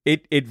like?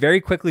 It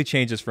very quickly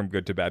changes from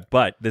good to bad,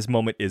 but this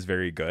moment is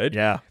very good.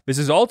 Yeah. This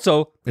is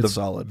also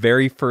solid.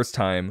 Very first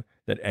time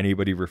that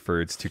anybody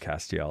refers to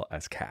Castiel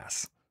as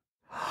Cass.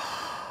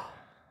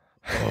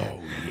 Oh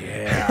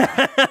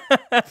yeah.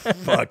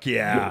 Fuck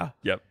yeah.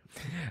 Yep.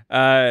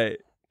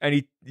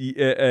 And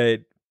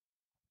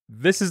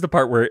this is the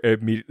part where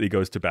it immediately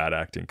goes to bad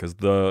acting, because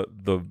the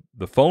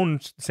phone,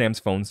 Sam's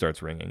phone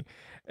starts ringing.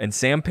 And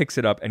Sam picks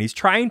it up, and he's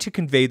trying to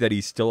convey that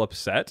he's still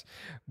upset.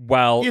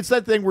 While it's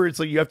that thing where it's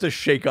like you have to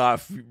shake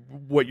off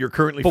what you're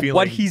currently feeling. But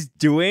what he's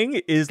doing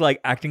is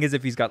like acting as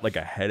if he's got like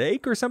a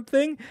headache or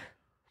something.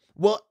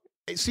 Well,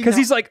 see, because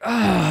he's like,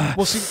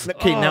 well, see,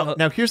 okay,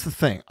 now here's the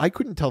thing. I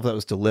couldn't tell if that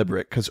was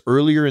deliberate, because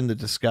earlier in the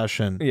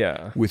discussion,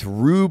 with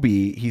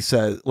Ruby, he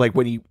says, like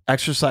when he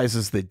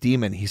exercises the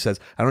demon, he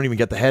says, "I don't even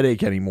get the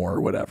headache anymore,"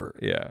 or whatever.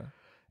 Yeah.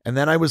 And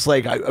then I was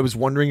like, I was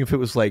wondering if it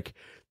was like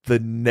the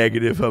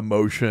negative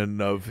emotion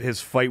of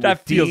his fight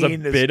with Dean. That feels a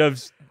bit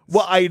of...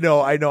 Well, I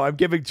know. I'm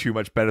giving too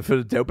much benefit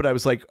of doubt, but I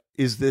was like,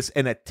 is this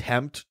an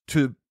attempt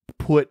to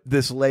put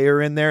this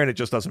layer in there and it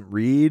just doesn't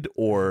read?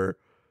 Or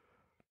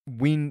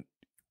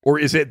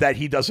is it that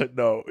he doesn't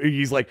know?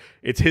 He's like,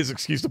 it's his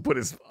excuse to put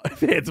his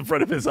hands in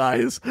front of his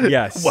eyes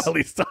while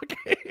he's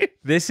talking.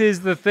 This is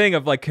the thing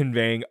of like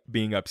conveying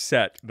being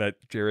upset that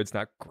Jared's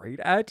not great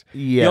at.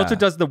 Yeah. He also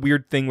does the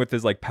weird thing with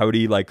his like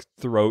pouty like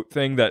throat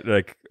thing that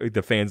like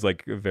the fans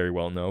like very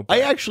well know. But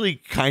I actually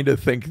kind of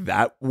think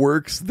that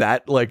works.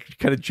 That like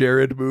kind of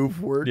Jared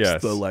move works.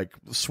 Yes. The like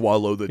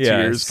swallow the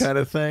tears kind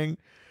of thing.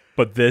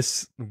 But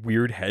this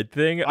weird head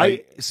thing,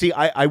 I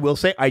will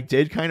say I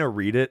did kind of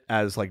read it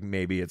as like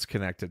maybe it's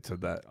connected to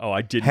that. Oh,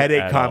 I didn't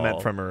headache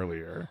comment from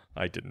earlier.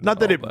 I didn't. Not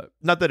that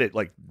it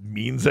like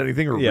means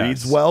anything or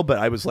reads well, but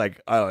I was like,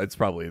 oh, it's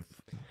probably.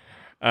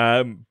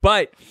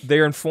 But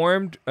they're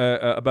informed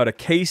about a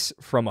case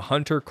from a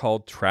hunter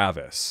called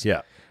Travis.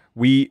 Yeah.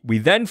 We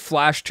then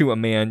flash to a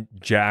man,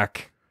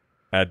 Jack,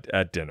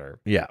 at dinner.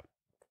 Yeah.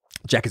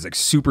 Jack is like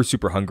super,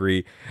 super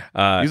hungry.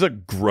 He's a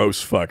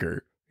gross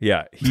fucker.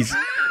 Yeah, he's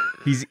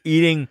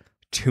eating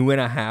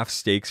 2.5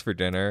 steaks for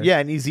dinner. Yeah,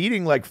 and he's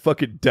eating like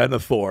fucking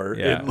Denethor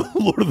in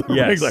Lord of the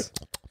Rings. Like,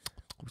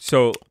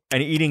 so,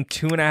 and eating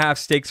 2.5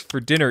 steaks for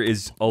dinner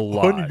is a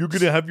lot. honey, you're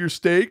gonna have your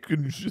steak,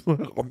 and she's like,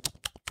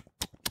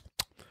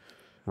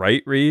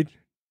 right, Reed?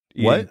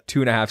 Eating what?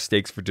 2.5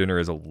 steaks for dinner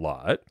is a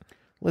lot.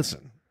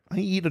 Listen, I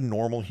eat a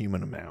normal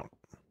human amount.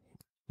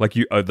 Like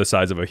you, the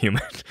size of a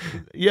human.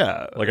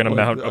 Yeah, like an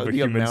amount of a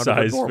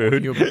human-sized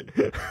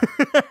food.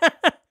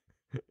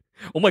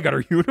 Oh my god,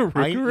 are you in a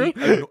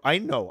rougarou? I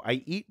know.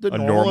 I eat the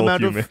normal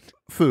amount of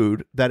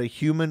food that a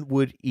human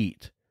would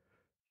eat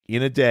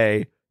in a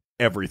day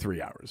every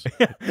 3 hours.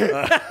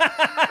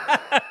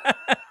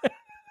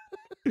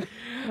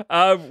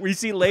 We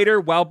see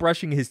later, while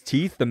brushing his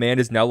teeth, the man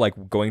is now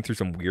like going through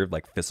some weird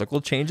like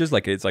physical changes.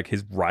 Like it's like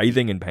his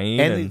writhing in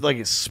pain, and like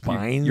his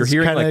spine. You're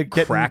hearing like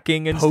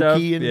cracking and stuff,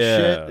 and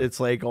shit.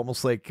 It's like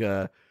almost like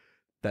that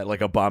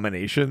like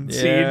abomination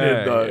scene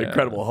in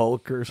Incredible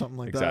Hulk or something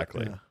like that.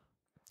 Exactly.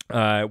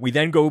 We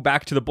then go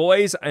back to the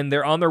boys, and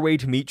they're on their way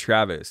to meet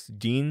Travis.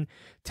 Dean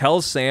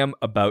tells Sam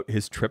about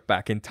his trip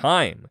back in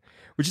time,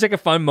 which is like a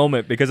fun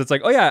moment because it's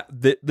like, oh yeah,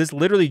 this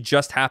literally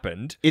just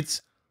happened.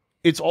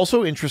 It's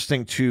also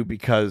interesting too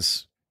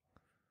because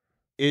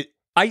it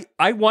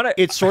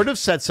sort of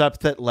sets up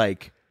that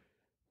like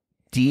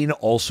Dean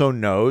also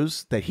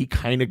knows that he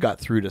kind of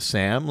got through to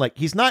Sam. Like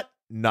he's not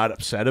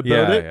upset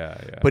about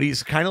it, but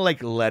he's kind of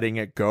like letting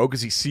it go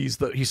because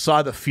he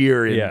saw the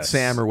fear in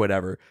Sam or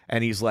whatever,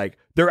 and he's like,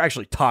 they're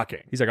actually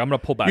talking. He's like, I'm gonna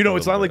pull back.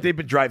 It's not like they've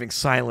been driving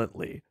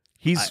silently.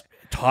 He's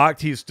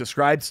talked, he's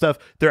described stuff,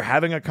 they're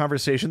having a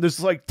conversation. There's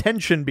like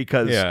tension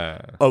because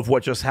of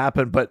what just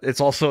happened, but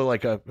it's also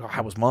like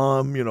how was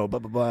mom, blah blah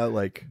blah.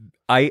 Like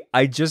I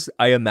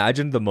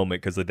imagined the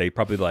moment because they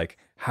probably like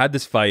had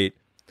this fight.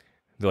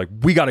 They're like,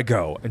 we gotta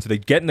go, and so they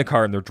get in the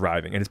car and they're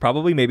driving, and it's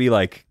probably maybe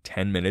like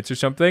 10 minutes or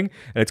something,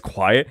 and it's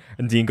quiet,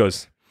 and Dean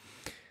goes,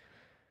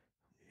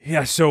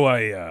 yeah, so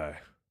I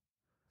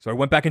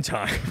went back in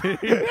time.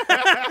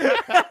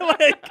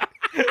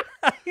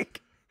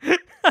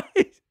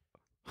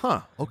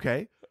 Huh,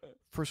 okay.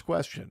 First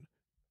question.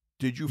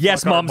 Did you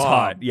Yes, fuck our mom's mom?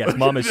 hot. Yes,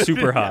 mom is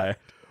super high.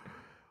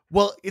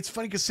 Well, it's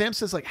funny because Sam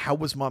says like, "How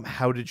was mom?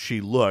 How did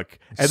she look?"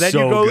 And then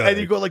So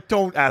you go like,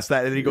 "Don't ask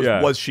that." And then he goes,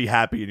 "Was she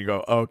happy?" And you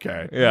go,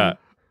 "Okay." Yeah.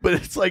 But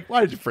it's like,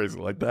 why did you phrase it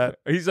like that?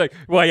 He's like,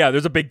 well, yeah,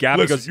 there's a big gap.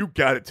 Listen, He goes, you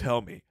gotta tell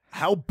me,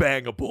 how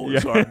bangable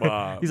is our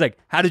mom? He's like,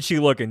 how did she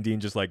look? And Dean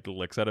just like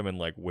looks at him and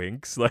like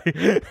winks, like,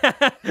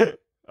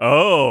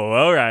 oh,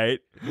 all right.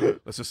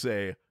 Let's just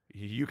say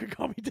you can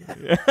call me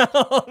Dad.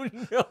 Oh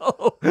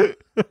no.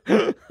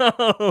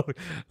 Oh.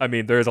 I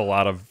mean, there's a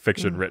lot of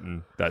fiction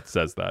written that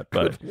says that,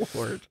 but Good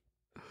Lord.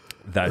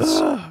 That's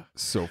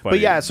so funny. But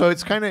yeah, so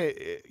it's kind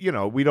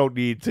of, we don't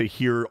need to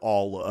hear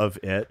all of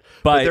it.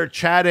 But they're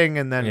chatting,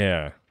 and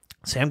then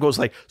Sam goes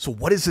like, so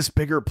what is this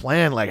bigger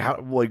plan? Like,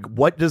 how? Like,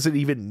 what does it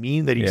even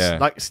mean that he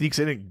sneaks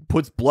in and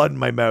puts blood in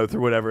my mouth or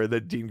whatever? And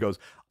then Dean goes,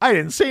 I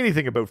didn't say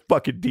anything about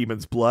fucking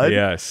demon's blood.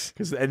 Yes.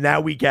 And now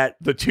we get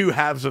the two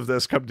halves of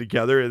this come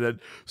together, and then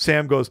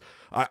Sam goes,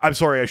 I'm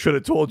sorry, I should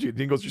have told you. And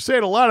Dean goes, you're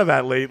saying a lot of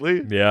that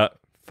lately. Yeah.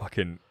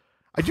 Fucking.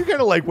 I do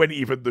kind of like when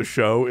even the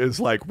show is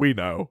like, we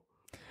know.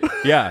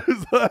 Yeah.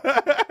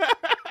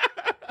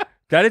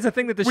 That is a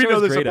thing that the show is great at. We know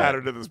there's a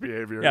pattern to this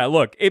behavior. Yeah,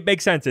 look, it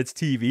makes sense. It's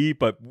TV,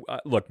 but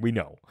look, we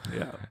know.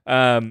 Yeah.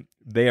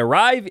 They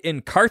arrive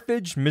in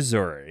Carthage,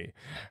 Missouri.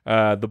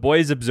 The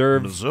boys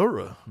observe...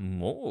 Missouri.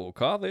 Oh,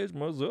 Carthage,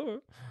 Missouri.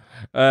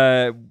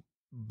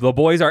 The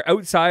boys are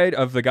outside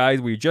of the guy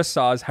we just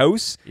saw's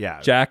house.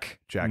 Yeah. Jack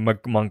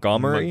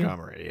Montgomery,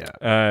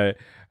 yeah.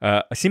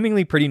 A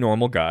seemingly pretty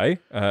normal guy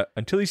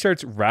until he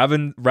starts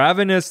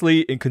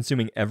ravenously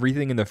consuming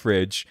everything in the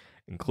fridge,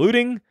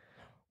 including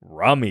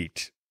raw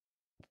meat.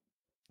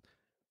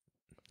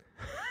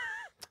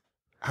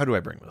 How do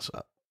I bring this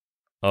up?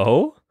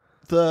 Oh?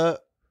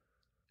 The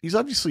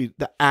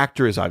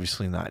actor is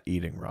obviously not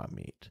eating raw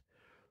meat.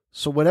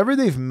 So whatever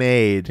they've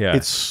made,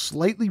 it's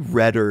slightly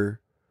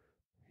redder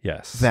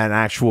than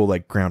actual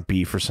like ground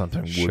beef or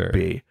something would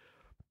be.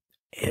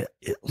 It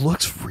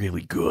looks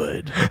really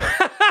good.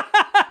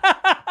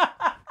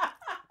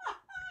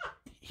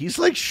 He's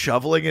like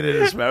shoveling it in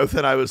his mouth,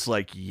 and I was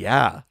like,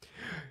 yeah.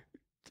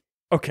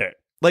 Okay.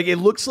 Like, it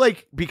looks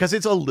like, because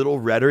it's a little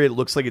redder, it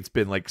looks like it's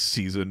been like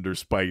seasoned or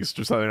spiced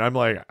or something. I'm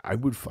like, I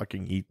would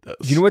fucking eat this.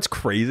 You know what's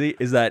crazy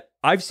is that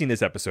I've seen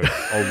this episode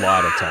a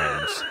lot of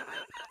times,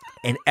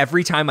 and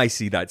every time I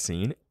see that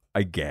scene,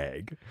 I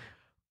gag.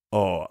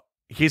 Oh,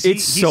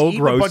 it's so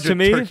gross to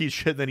me. Turkey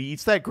shit, and then he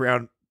eats that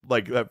ground,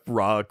 like that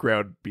raw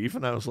ground beef,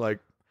 and I was like,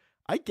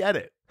 I get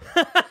it.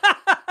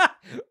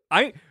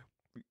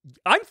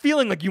 I'm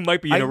feeling like you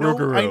might be in a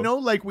rougarou. I know,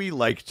 like, we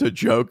like to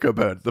joke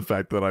about the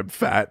fact that I'm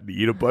fat and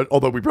eat a bunch,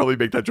 although we probably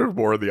make that joke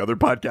more on the other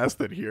podcast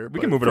than here. We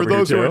can move it over for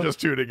those here who too. are just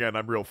tuning in,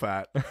 I'm real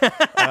fat. But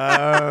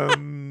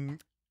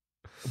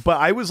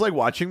I was like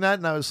watching that,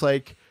 and I was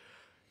like,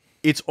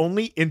 it's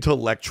only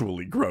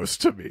intellectually gross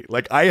to me.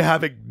 Like, I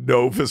have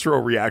no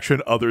visceral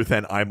reaction other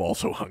than I'm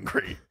also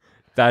hungry.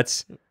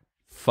 That's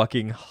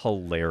fucking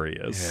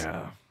hilarious.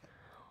 Yeah.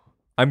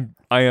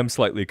 I am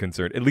slightly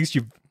concerned. At least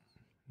you've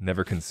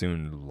never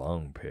consumed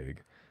long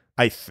pig.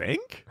 I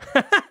think.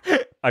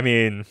 I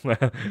mean,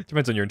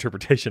 depends on your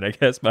interpretation, I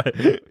guess. But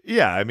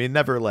yeah, I mean,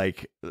 never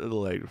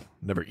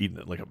never eaten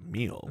it like a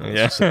meal. Yeah.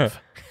 Just sort of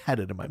had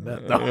it in my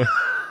mouth. No.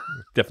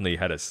 Definitely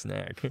had a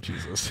snack.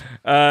 Jesus,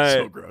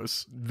 so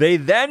gross. They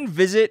then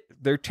visit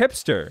their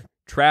tipster,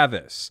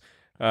 Travis,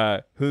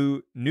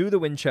 who knew the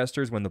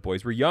Winchesters when the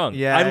boys were young.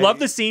 Yeah, I love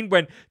the scene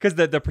because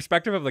the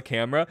perspective of the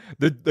camera,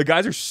 the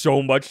guys are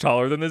so much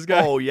taller than this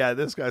guy. Oh yeah,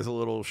 this guy's a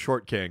little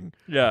short king.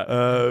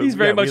 Yeah, he's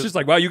very much just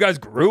like, wow, you guys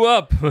grew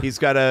up. He's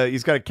got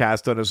a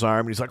cast on his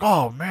arm, and he's like,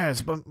 oh man,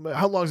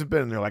 how long's it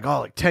been? And they're like, oh,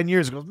 like 10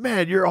 years ago.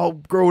 Man, you're all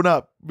grown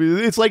up.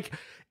 It's like,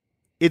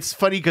 it's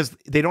funny because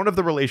they don't have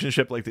the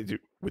relationship like they do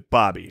with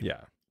Bobby.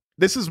 Yeah,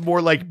 this is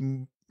more like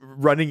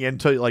running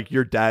into like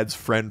your dad's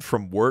friend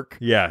from work,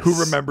 yes, who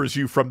remembers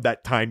you from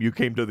that time you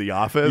came to the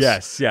office.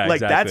 Yes, yeah, like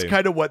exactly. that's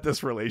kind of what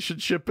this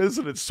relationship is,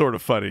 and it's sort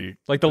of funny.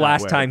 Like the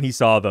last time he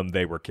saw them,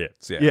 they were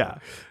kids. Yeah,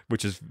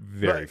 which is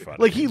very funny.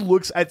 Like he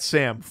looks at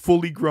Sam,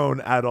 fully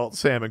grown adult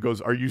Sam, and goes,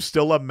 "Are you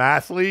still a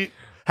mathlete?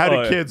 How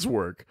do kids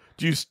work?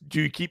 Do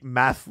you keep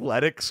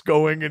mathletics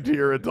going into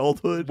your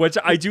adulthood?" Which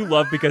I do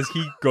love because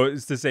he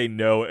goes to say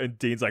no, and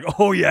Dean's like,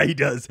 "Oh yeah, he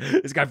does.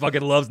 This guy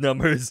fucking loves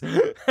numbers."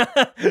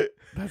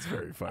 That's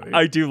very funny.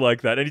 I do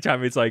like that.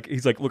 Anytime he's like,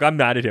 look, I'm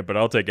mad at him, but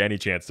I'll take any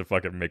chance to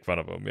fucking make fun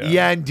of him.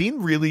 Yeah, and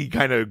Dean really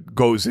kind of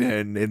goes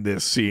in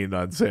this scene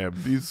on Sam.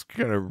 He's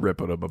kind of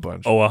ripping him a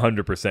bunch. Oh,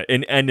 100%.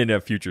 And in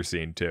a future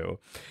scene, too.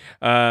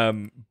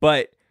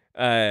 But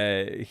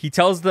he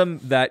tells them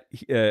that,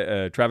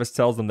 Travis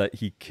tells them that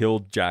he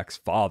killed Jack's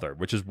father,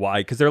 which is why,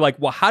 because they're like,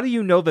 well, how do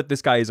you know that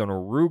this guy is on a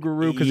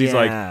rougarou? Because he's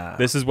like,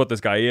 this is what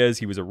this guy is.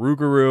 He was a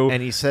rougarou.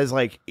 And he says,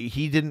 like,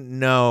 he didn't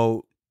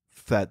know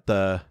that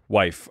the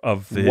wife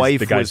of the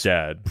guy's was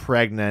dad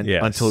pregnant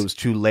until it was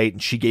too late,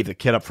 and she gave the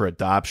kid up for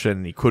adoption,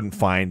 and he couldn't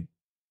find.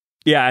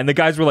 Yeah, and the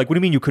guys were like, "What do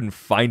you mean you couldn't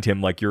find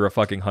him? Like, you're a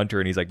fucking hunter."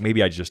 And he's like,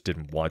 "Maybe I just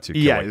didn't want to."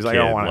 Kill He's like, "I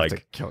don't want to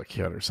kill a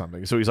kid or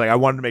something." So he's like, "I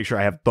wanted to make sure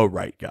I have the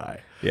right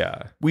guy."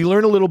 Yeah, we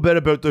learn a little bit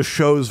about the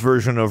show's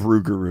version of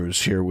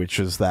rougarous here, which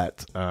is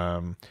that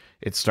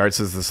it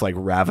starts as this like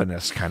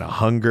ravenous kind of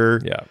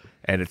hunger. Yeah.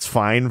 And it's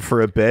fine for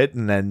a bit,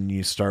 and then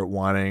you start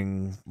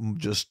wanting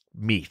just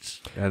meat.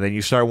 And then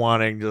you start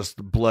wanting just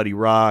the bloody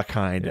raw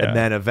kind. Yeah. And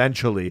then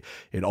eventually,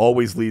 it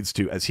always leads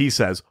to, as he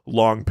says,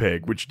 long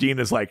pig, which Dean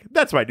is like,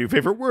 that's my new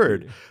favorite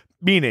word,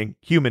 meaning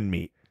human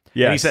meat.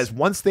 Yes. And he says,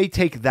 once they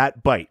take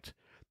that bite,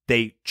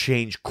 they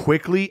change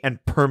quickly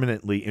and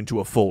permanently into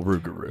a full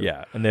rougarou.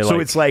 Yeah. And they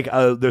so it's like,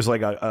 there's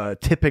like a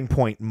tipping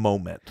point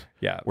moment.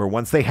 Yeah. Where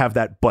once they have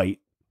that bite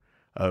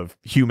of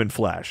human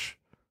flesh,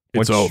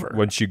 it's over.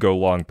 Once you go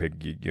long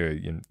pig,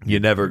 you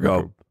never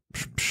go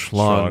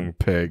schlong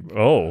pig.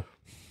 Oh,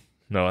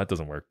 no, that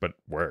doesn't work, but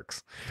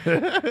works.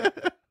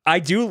 I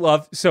do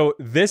love, so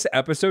this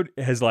episode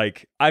has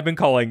like, I've been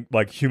calling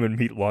like human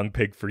meat long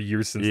pig for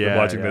years since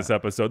watching this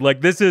episode.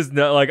 Like this is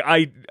not like,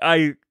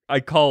 I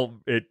call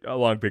it a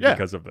long pig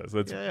because of this.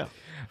 It's,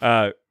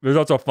 there's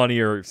also a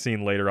funnier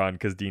scene later on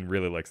because Dean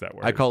really likes that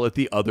word. I call it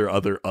the other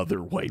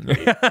white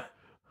meat.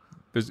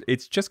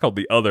 It's just called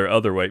the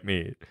other white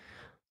meat.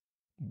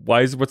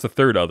 What's the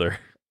third other?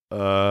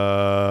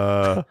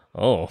 Rhino?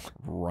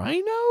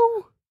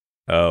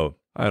 Oh,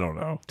 I don't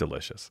know.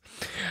 Delicious.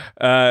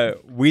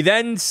 We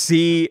then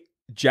see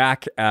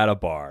Jack at a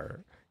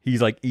bar.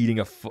 He's like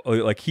eating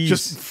he's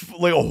just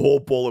like a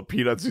whole bowl of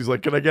peanuts. He's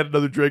like, "Can I get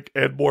another drink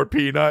and more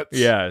peanuts?"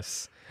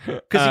 Yes,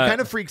 because he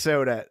kind of freaks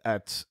out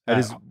at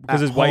his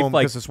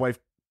wife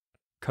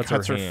cuts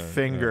her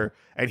finger,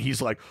 and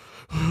he's like,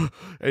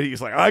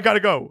 I gotta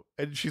go,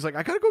 and she's like,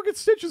 I gotta go get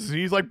stitches, and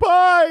he's like,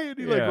 bye, and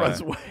he like runs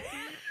away.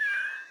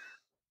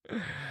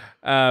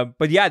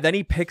 But yeah, then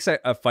he picks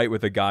a fight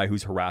with a guy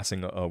who's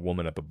harassing a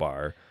woman at the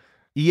bar.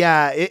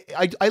 Yeah,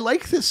 I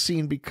like this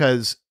scene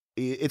because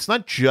it's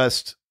not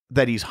just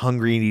that he's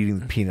hungry and eating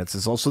the peanuts,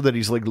 it's also that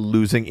he's like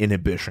losing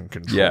inhibition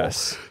control.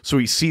 Yes. So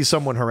he sees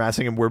someone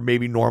harassing him where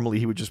maybe normally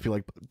he would just be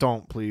like,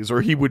 don't please,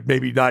 or he would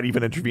maybe not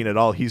even intervene at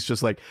all. He's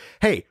just like,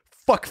 hey,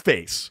 fuck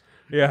face.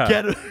 Yeah.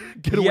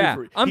 Get away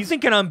from me. I'm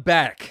thinking I'm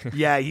back.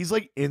 Yeah, he's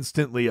like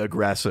instantly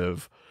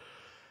aggressive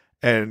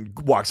and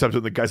walks up to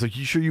him. The guy's like,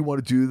 you sure you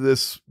want to do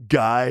this,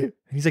 guy? And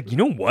he's like, you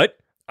know what?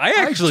 I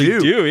actually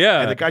do,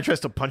 yeah. And the guy tries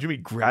to punch him. He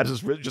grabs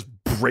his wrist, just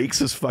breaks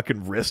his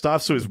fucking wrist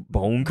off, so his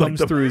bone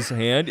comes through his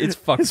hand. It's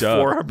fucked his up.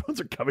 His forearm bones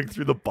are coming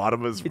through the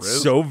bottom of his wrist.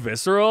 It's so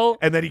visceral.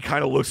 And then he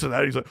kind of looks at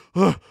that. And he's like,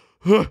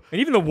 and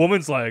even the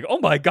woman's like, oh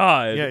my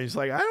God. Yeah, he's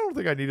like, I don't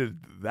think I needed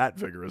that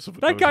vigorous of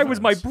a that guy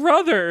was my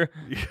brother.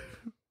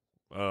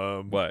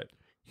 What?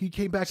 He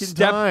came back in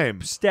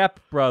time. Step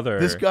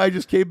brother. This guy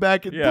just came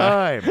back in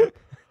time.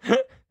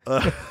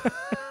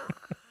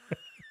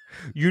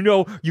 You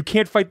know, you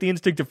can't fight the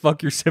instinct to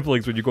fuck your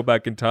siblings when you go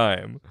back in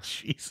time.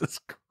 Jesus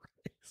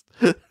Christ.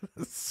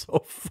 That's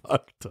so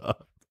fucked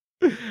up.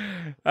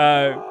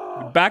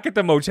 Back at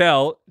the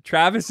motel,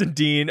 Travis and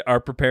Dean are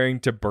preparing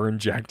to burn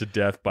Jack to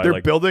death by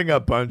They're building a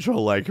bunch of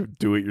like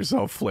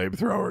do-it-yourself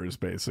flamethrowers,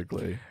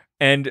 basically.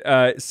 And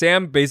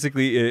Sam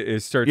basically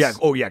starts... Yeah.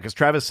 Oh, yeah, because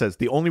Travis says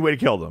the only way to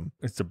kill them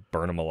is to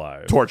burn them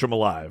alive. Torch them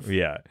alive.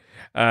 Yeah.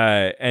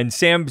 And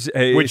Sam's...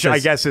 Which says, I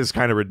guess is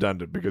kind of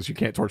redundant because you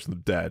can't torch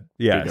them dead.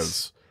 Yes.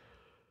 Because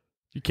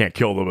you can't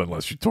kill them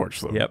unless you torch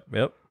them.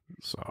 Yep.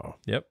 So...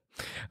 Yep.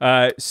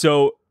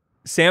 So...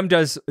 Sam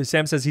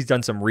says he's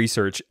done some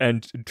research,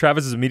 and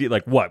Travis is immediately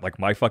like, what? Like,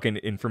 my fucking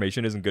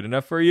information isn't good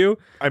enough for you?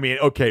 I mean,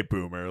 okay,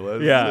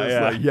 boomer.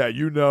 Yeah.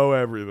 You know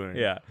everything.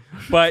 Yeah.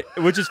 But,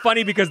 which is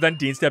funny because then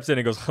Dean steps in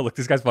and goes, oh, look,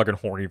 this guy's fucking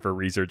horny for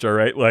research, all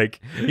right? Like,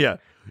 yeah.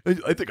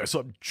 I think I saw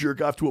him jerk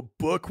off to a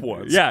book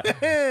once. Yeah.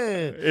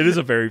 It is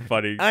a very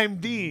funny. I'm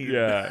Dean.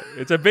 Yeah.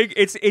 It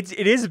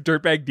is a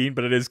dirtbag Dean,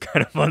 but it is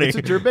kind of funny. It's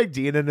a dirtbag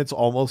Dean, and it's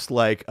almost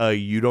like,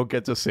 you don't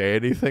get to say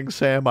anything,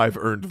 Sam. I've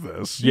earned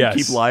this. Yes.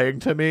 You keep lying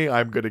to me,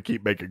 I'm going to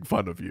keep making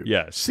fun of you.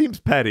 Yes. Seems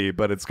petty,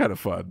 but it's kind of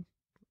fun.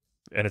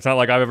 And it's not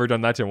like I've ever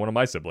done that to one of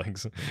my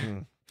siblings.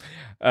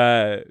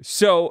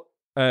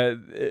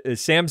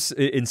 Sam's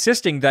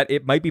insisting that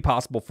it might be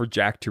possible for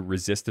Jack to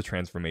resist the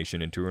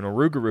transformation into an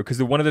rougarou,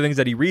 because one of the things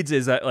that he reads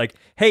is that, like,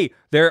 hey,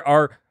 there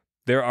are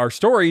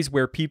stories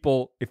where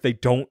people, if they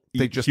don't eat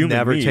they just human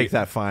never meat, take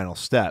that final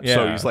step. Yeah.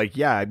 So he's like,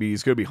 yeah, I mean,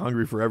 he's going to be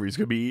hungry forever. He's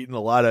going to be eating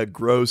a lot of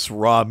gross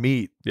raw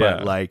meat. But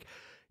Yeah. like,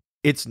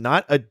 it's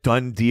not a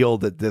done deal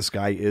that this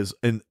guy is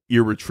an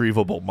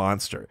irretrievable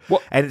monster.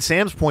 Well- and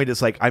Sam's point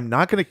is like, I'm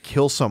not going to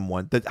kill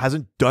someone that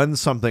hasn't done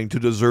something to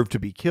deserve to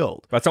be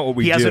killed. That's not what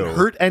we He do. hasn't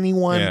hurt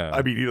anyone. Yeah.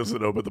 I mean, he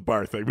doesn't know about the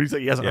bar thing, but he's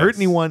like, he hasn't Yes. hurt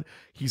anyone.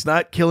 He's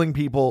not killing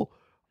people.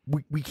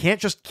 We can't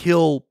just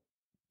kill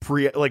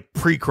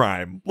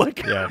pre-crime.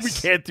 Like, Yes. we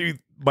can't do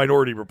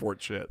Minority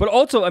Report shit. But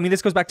also, I mean,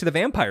 this goes back to the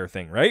vampire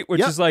thing, right? Which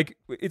Yeah. is like,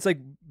 it's like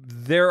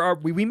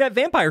we met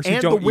vampires who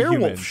And don't the werewolf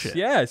eat humans. shit.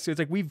 Yeah, so it's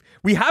like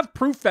we have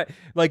proof that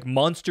like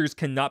monsters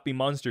cannot be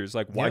monsters.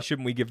 Like, why Yeah.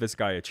 shouldn't we give this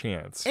guy a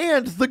chance?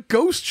 And the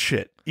ghost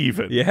shit,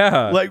 even.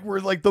 Yeah. Like, we're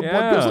like, the one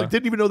Yeah. ghost like,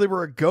 didn't even know they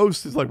were a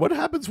ghost. It's like, what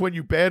happens when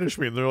you banish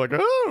me? And they're like, I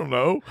don't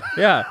know.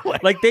 Yeah,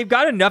 like they've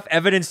got enough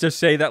evidence to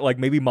say that like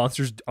maybe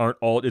monsters aren't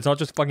all. It's not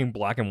just fucking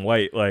black and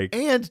white. Like,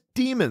 And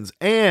demons.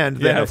 And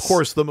then, of Yes.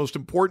 course, the most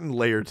important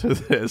layer to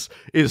this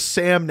is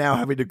Sam now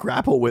having to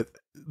grapple with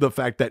the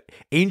fact that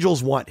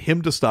angels want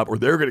him to stop or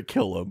they're going to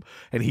kill him.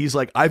 And he's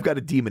like, I've got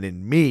a demon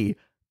in me.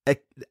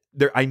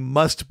 I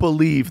must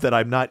believe that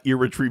I'm not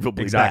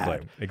irretrievably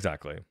bad.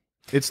 Exactly.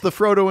 It's the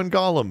Frodo and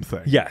Gollum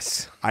thing.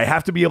 Yes. I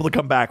have to be able to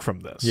come back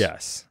from this.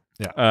 Yes.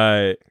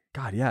 Yeah.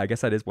 God, yeah. I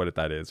guess that is what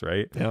that is,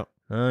 right? Yeah.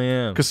 Oh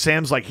yeah. Because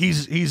Sam's like,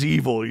 he's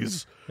evil. We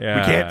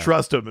can't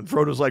trust him. And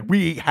Frodo's like,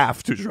 we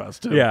have to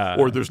trust him. Yeah.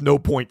 Or there's no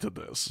point to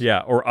this. Yeah.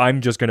 Or I'm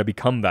just going to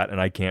become that,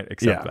 and I can't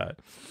accept Yeah. that.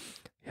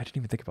 Yeah, I didn't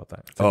even think about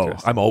that. That's Oh,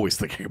 interesting. I'm always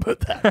thinking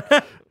about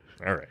that.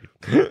 All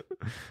right.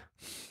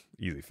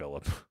 Easy,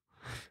 Philip.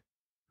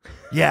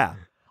 Yeah.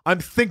 I'm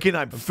thinking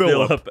I'm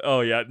Philip.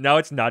 Oh yeah. Now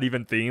it's not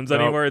even themes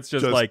anymore. It's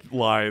just like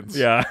lines.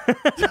 yeah.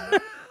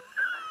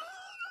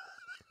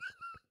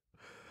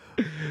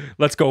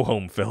 Let's go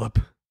home, Philip.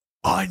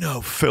 I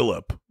know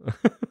Philip.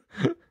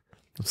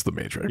 That's the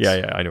Matrix.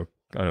 Yeah. I know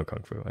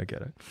Kung Fu. I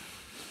get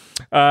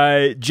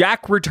it.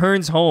 Jack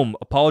returns home,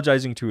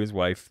 apologizing to his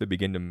wife. They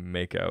begin to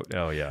make out.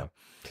 Oh yeah.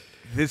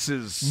 This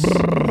is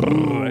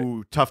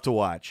tough to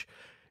watch.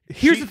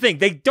 Here's the thing: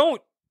 they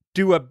don't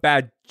do a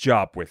bad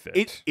job with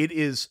it. It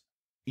is,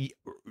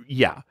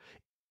 yeah.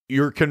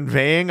 You're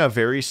conveying a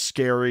very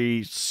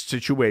scary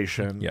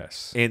situation.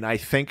 Yes. And I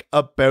think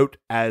about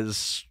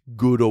as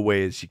good a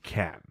way as you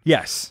can.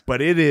 Yes.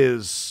 But it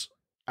is.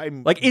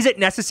 Like, is it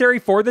necessary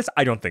for this?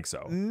 I don't think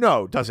so.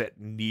 No. Does it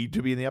need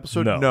to be in the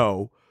episode?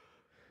 No.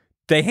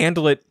 They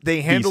handle it.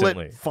 They handle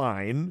decently. it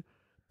fine,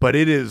 but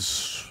it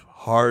is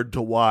hard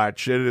to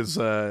watch. It is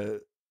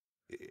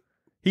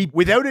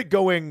without it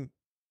going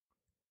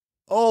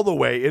all the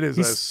way, it is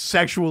a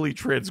sexually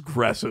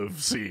transgressive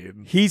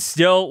scene. He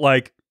still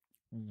like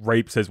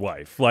rapes his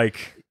wife.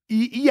 Like,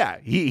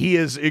 he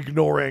is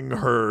ignoring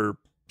her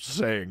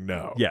saying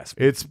no. Yes.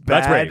 It's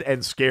That's bad rape.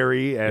 and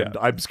scary, and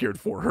I'm scared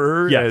for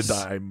her. Yes.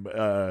 And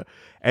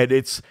and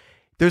it's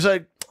there's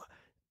an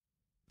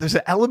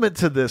element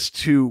to this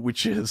too,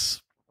 which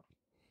is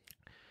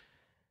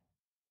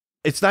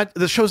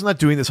the show's not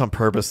doing this on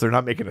purpose. They're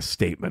not making a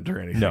statement or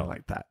anything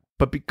like that.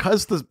 But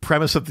because the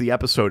premise of the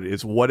episode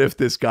is, what if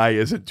this guy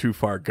isn't too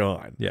far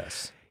gone?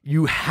 yes.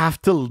 You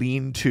have to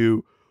lean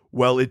to,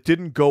 well, it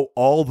didn't go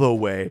all the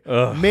way.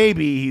 Ugh.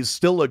 Maybe he's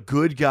still a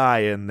good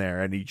guy in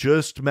there and he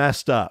just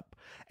messed up.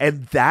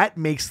 And that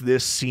makes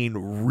this scene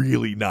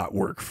really not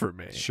work for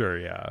me. Sure.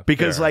 Yeah.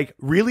 Because, Fair. like,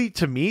 really,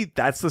 to me,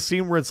 that's the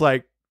scene where it's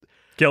like,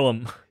 kill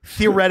him.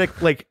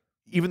 theoretic, like,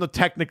 even though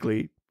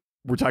technically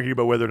we're talking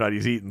about whether or not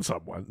he's eaten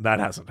someone, that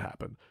hasn't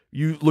happened.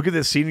 You look at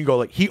this scene and go,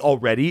 like, he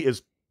already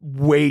is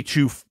way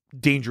too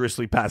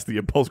dangerously past the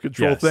impulse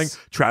control thing.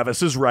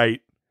 Travis is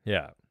right.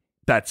 Yeah.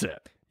 That's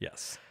it.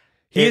 Yes.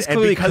 He is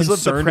clearly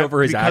concerned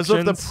over his because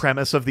actions. of the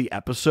premise of the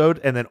episode,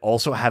 and then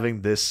also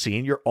having this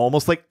scene, you're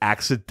almost like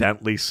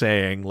accidentally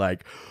saying,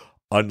 like,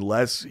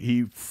 unless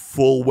he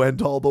full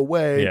went all the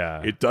way,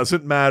 Yeah. it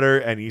doesn't matter,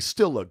 and he's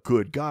still a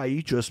good guy.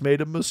 He just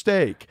made a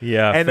mistake.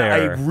 Yeah, and fair.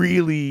 I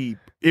really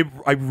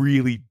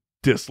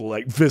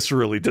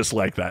viscerally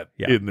dislike that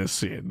in this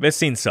scene. This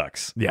scene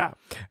sucks. Yeah.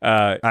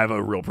 I have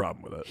a real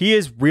problem with it. He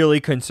is really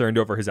concerned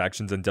over his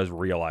actions and does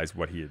realize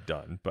what he had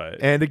done.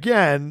 But And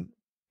again,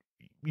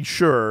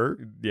 sure,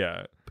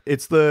 yeah.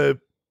 it's the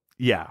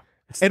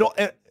and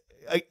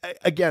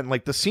again,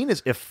 like the scene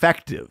is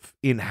effective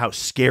in how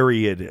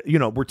scary it is. You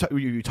know,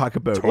 you talk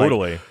about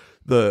Totally.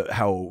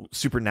 How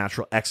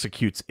Supernatural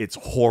executes its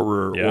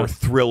horror Yeah. or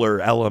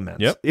thriller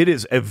elements. Yep. It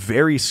is a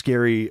very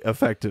scary,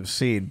 effective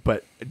scene,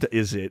 but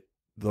is that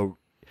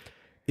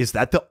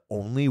the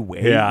only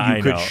way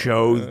you could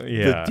show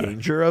the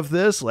danger of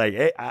this?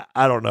 Like,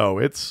 I don't know.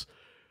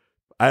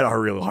 I had a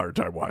really hard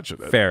time watching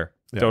it. Fair.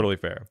 Yeah. Totally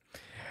fair.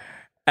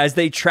 As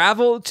they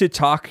travel to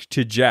talk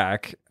to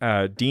Jack,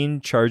 Dean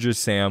charges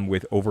Sam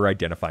with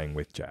over-identifying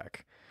with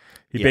Jack.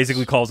 He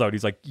basically calls out,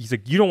 he's like,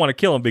 you don't want to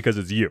kill him because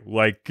it's you.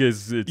 Like,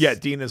 'cause it's... Yeah,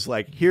 Dean is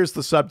like, here's the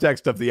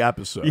subtext of the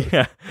episode.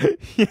 Yeah.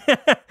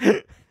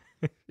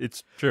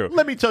 It's true.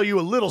 Let me tell you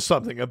a little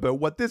something about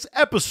what this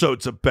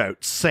episode's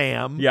about,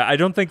 Sam. Yeah, I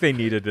don't think they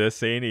needed this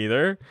scene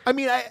either. I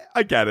mean,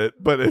 I get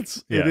it, but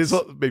it is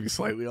maybe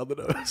slightly on the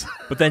nose.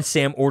 But then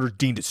Sam orders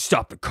Dean to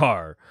stop the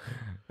car.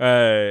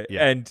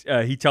 And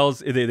he tells,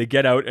 they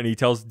get out and he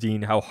tells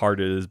Dean how hard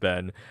it has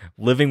been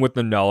living with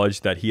the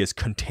knowledge that he is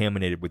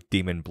contaminated with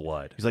demon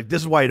blood. He's like,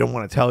 this is why I don't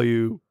want to tell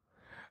you.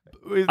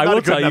 It's I not will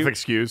a good tell enough you,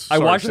 excuse. I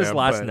Sorry, watched Sam, this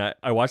last but- night.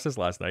 I watched this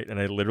last night and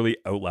I literally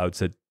out loud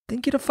said, then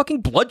get a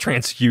fucking blood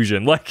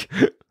transfusion. Like,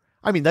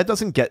 I mean, that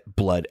doesn't get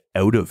blood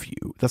out of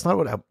you. That's not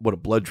what a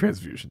blood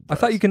transfusion does. I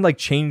thought you can like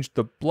change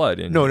the blood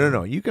in.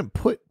 No. You can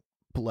put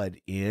blood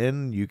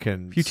in. You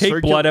can. If you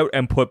take blood out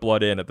and put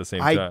blood in at the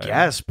same time. I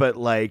guess, but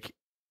like,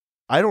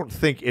 I don't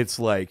think it's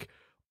like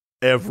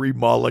every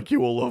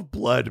molecule of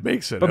blood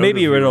makes it. But out maybe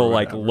of you it'll or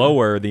like whatever.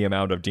 lower the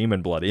amount of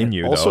demon blood in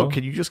you. Also, though.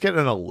 can you just get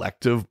an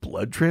elective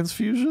blood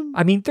transfusion?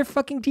 I mean, they're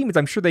fucking demons.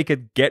 I'm sure they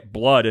could get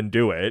blood and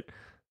do it.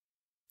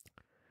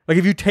 Like,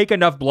 if you take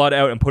enough blood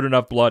out and put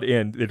enough blood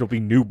in, it'll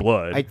be new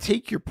blood. I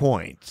take your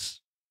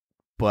points,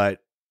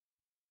 but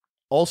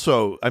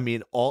also, I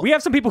mean, we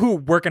have some people who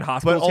work in but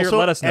hospitals also here.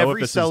 Let us know if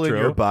every this cell is in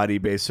true. your body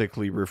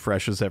basically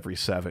refreshes every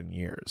 7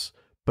 years.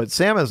 But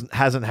Sam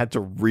hasn't had to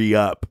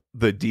re-up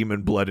the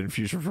demon blood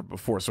infusion from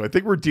before. So I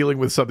think we're dealing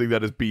with something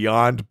that is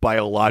beyond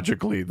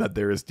biologically that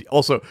there is.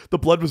 Also, the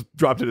blood was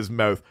dropped in his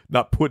mouth,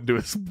 not put into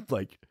his,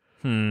 like...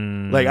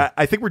 Like,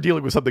 I think we're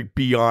dealing with something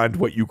beyond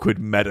what you could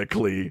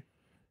medically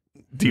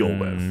deal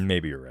with.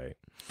 Maybe you're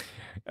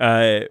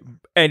right.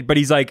 But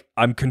he's like,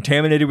 I'm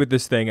contaminated with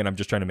this thing and I'm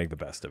just trying to make the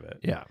best of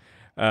it. Yeah.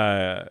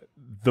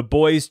 The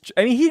boys...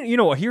 I mean, you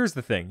know what? Here's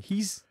the thing.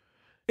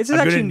 I'm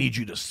going to need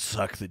you to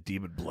suck the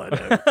demon blood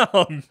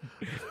out.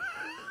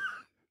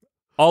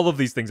 All of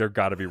these things are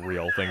got to be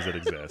real things that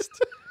exist.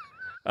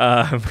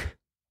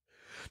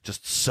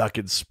 Just suck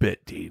and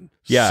spit, Dean.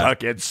 Yeah.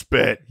 Suck and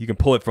spit. You can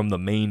pull it from the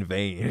main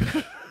vein.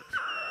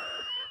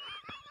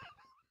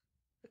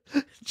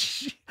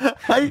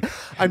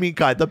 I mean,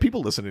 God, the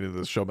people listening to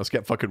this show must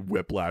get fucking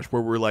whiplash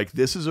where we're like,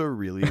 this is a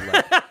really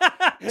like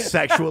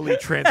sexually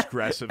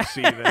transgressive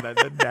scene. And then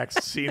the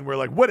next scene, we're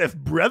like, what if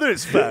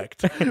brothers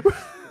fucked?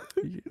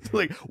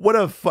 Like, what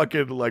a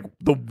fucking, like,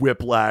 the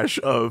whiplash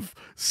of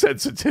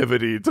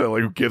sensitivity to,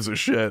 like, who gives a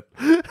shit.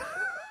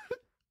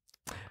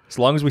 As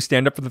long as we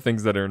stand up for the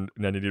things that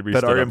need to be That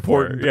stood are up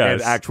important for.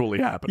 Yes. and actually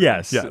happening.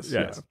 Yes.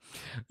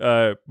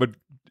 But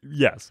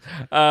yes.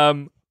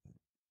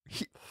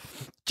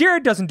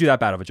 Jared doesn't do that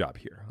bad of a job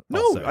here.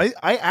 No,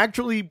 I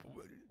actually,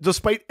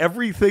 despite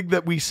everything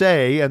that we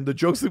say and the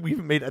jokes that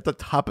we've made at the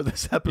top of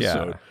this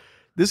episode,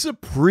 this is a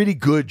pretty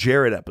good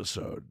Jared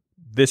episode.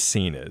 This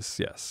scene is,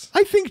 yes.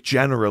 I think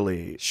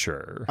generally,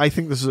 sure. I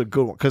think this is a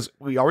good one because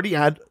we already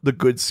had the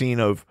good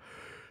scene of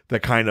the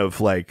kind of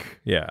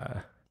like,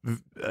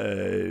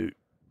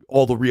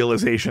 all the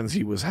realizations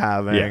he was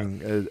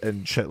having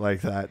and shit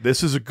like that.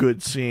 This is a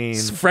good scene.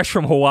 He's fresh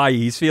from Hawaii.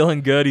 He's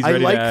feeling good. He's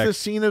ready to act. The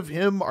scene of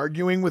him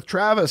arguing with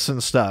Travis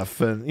and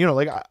stuff. And, you know,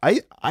 like,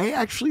 I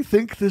actually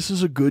think this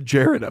is a good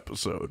Jared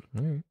episode.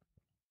 The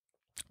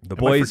Am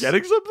boys... I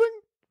forgetting something?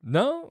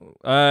 No.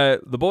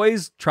 The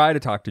boys try to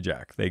talk to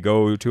Jack. They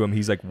go to him.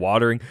 He's like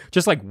watering,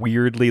 just like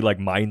weirdly, like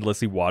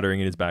mindlessly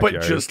watering in his backyard.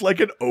 But just like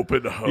an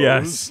open hose.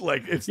 Yes.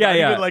 Like, it's not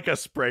even like a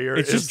sprayer.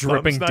 It's just His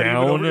dripping thumb's not even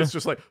down. over. It's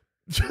just like...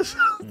 just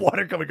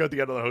water coming out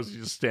the end of the hose.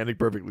 He's just standing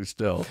perfectly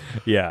still.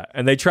 Yeah,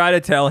 and they try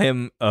to tell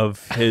him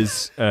of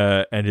his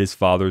and his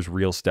father's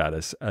real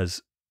status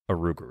as a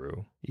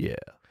rougarou. Yeah,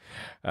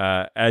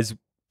 as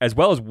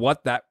well as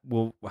what that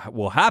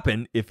will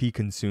happen if he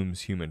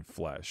consumes human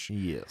flesh.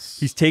 Yes,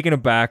 he's taken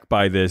aback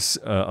by this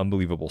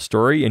unbelievable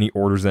story, and he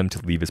orders them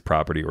to leave his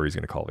property, or he's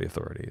going to call the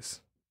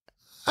authorities.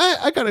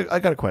 I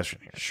got a question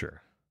here.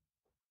 Sure.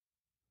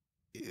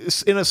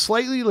 In a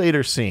slightly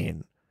later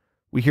scene,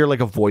 we hear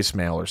like a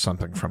voicemail or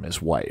something from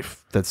his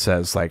wife that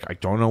says like, I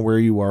don't know where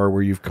you are,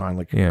 where you've gone.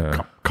 Like,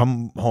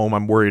 come home.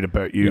 I'm worried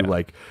about you. Yeah.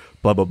 Like,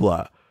 blah, blah,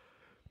 blah.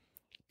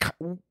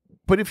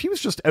 But if he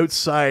was just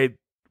outside,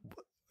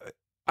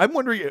 I'm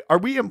wondering, are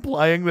we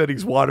implying that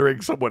he's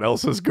watering someone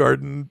else's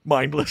garden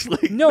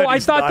mindlessly? No, I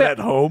thought not that at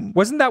home.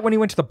 Wasn't that when he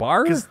went to the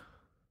bar?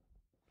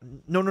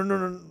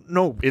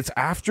 No. It's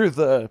after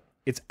the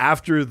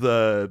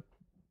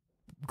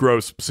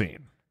gross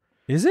scene.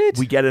 Is it?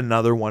 We get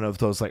another one of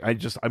those like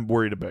I'm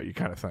worried about you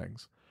kind of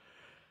things.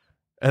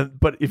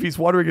 But if he's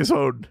watering his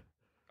own,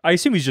 I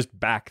assume he's just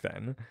back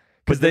then,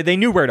 because they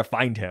knew where to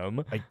find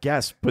him. I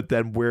guess. But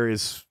then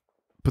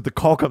But the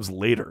call comes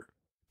later.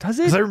 Does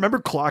it? Because I remember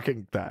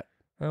clocking that.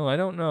 Oh, I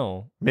don't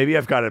know. Maybe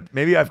I've got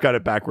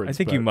it backwards. I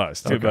think you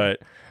must. Okay.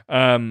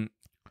 But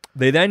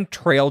they then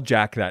trail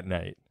Jack that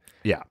night.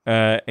 Yeah.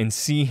 And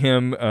see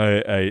him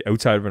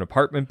outside of an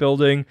apartment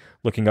building,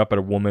 looking up at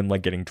a woman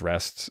like getting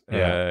dressed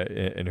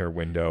in her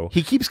window.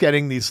 He keeps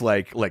getting these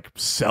like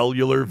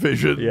cellular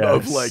vision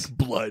of like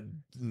blood.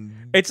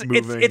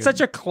 It's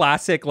such a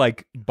classic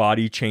like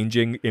body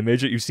changing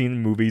image that you've seen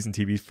in movies and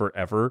TV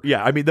forever.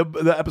 Yeah, I mean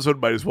the episode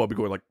might as well be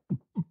going like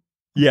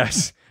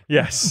yes.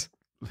 Yes,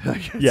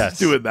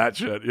 doing that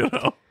shit, you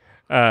know.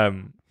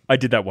 I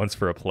did that once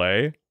for a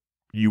play.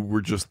 You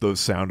were just the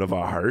sound of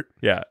a heart.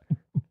 Yeah.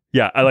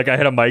 I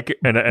had a mic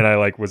and I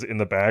like was in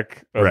the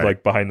back of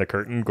like behind the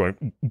curtain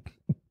going.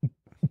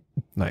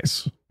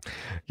 Nice.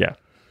 Yeah,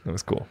 that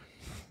was cool.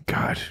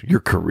 God, your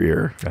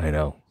career. I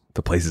know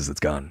the places it's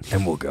gone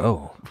and will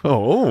go.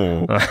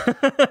 Oh.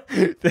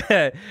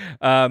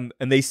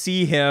 And they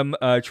see him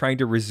trying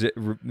to resist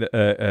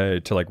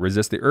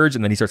the urge,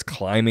 and then he starts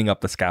climbing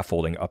up the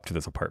scaffolding up to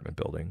this apartment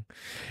building.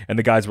 And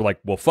the guys were like,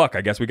 "Well, fuck,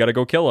 I guess we got to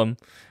go kill him."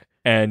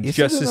 And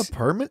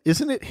apartment?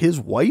 Isn't it his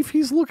wife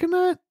he's looking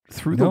at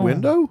through the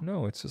window?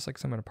 No, it's just like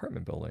some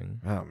apartment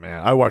building. Oh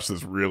man, I watched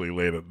this really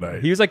late at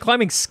night. He was like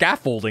climbing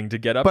scaffolding to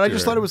get up. But I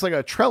just thought it was like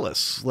a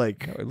trellis.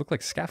 Like no, it looked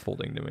like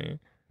scaffolding to me.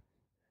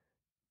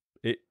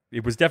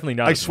 It was definitely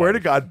not. I swear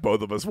to God,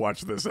 both of us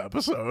watched this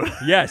episode.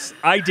 Yes,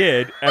 I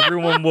did.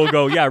 Everyone will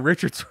go, yeah,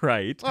 Richard's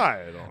right.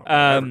 I don't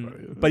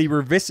know. But he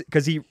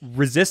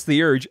resists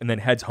the urge and then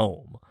heads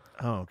home.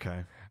 Oh,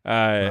 okay.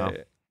 Wow.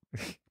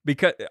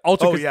 Because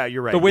also, yeah,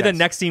 you're right. The way the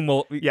next scene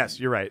will. Yes,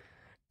 you're right.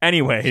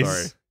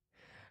 Anyways,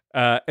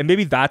 sorry. And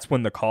maybe that's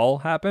when the call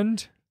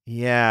happened.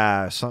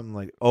 Yeah, something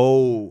like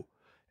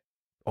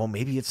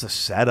maybe it's a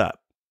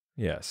setup.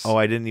 Yes. Oh,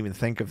 I didn't even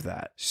think of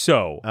that.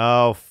 So.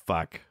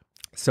 Fuck.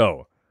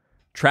 So.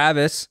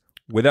 Travis,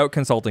 without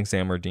consulting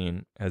Sam or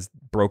Dean, has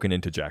broken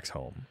into Jack's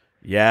home.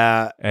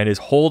 Yeah. And is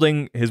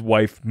holding his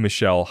wife,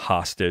 Michelle,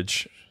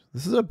 hostage.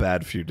 This is a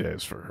bad few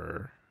days for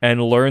her.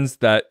 And learns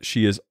that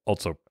she is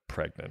also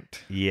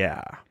pregnant.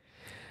 Yeah.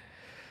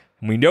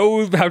 And we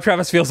know how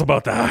Travis feels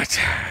about that.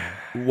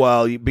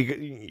 Well,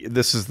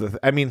 this is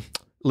I mean,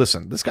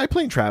 listen, this guy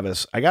playing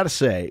Travis, I got to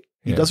say,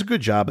 he does a good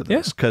job at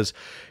this because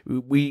it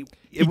would be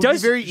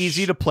very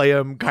easy to play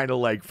him kind of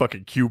like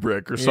fucking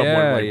Kubrick or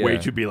someone way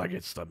to be like,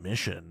 it's the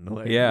mission.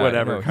 Like,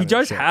 whatever. No. He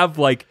does have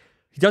like,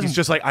 he's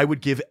just like, I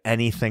would give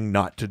anything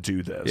not to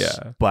do this.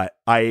 Yeah. But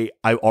I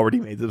already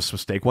made this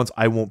mistake once.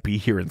 I won't be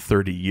here in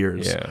 30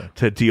 years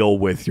to deal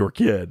with your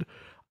kid.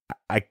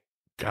 I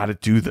got to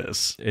do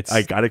this.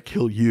 I got to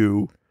kill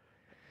you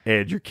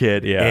and your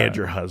kid and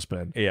your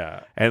husband.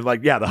 Yeah. And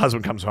like, the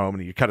husband comes home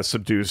and he kind of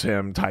subdues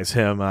him, ties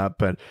him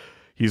up, and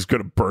he's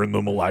going to burn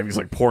them alive. He's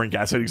like pouring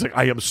gas in. He's like,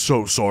 I am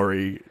so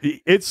sorry.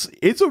 It's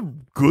a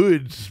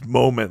good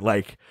moment.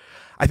 Like,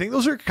 I think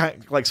those are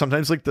kind of, like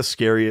sometimes like the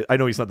scariest. I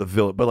know he's not the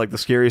villain, but like the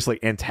scariest like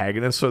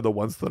antagonists are the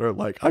ones that are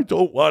like, I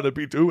don't want to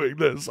be doing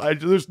this.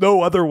 There's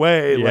no other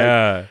way.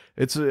 Yeah,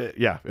 like,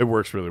 it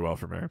works really well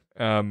for me.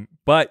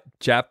 But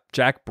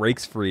Jack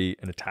breaks free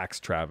and attacks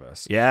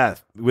Travis. Yeah,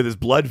 with his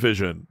blood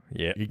vision.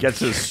 Yeah, he gets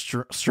his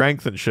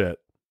strength and shit.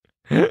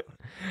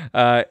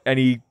 And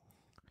he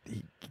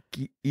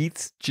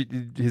eats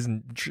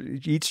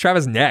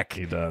Travis' neck.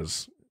 He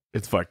does.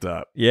 It's fucked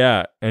up.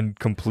 Yeah, and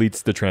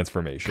completes the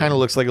transformation. Kind of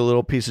looks like a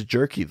little piece of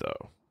jerky,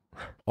 though.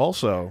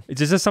 Also,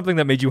 is this something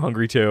that made you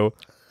hungry too?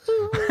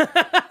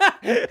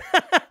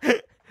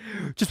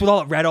 Just with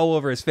all that red all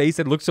over his face,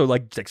 it looked so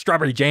like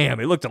strawberry jam.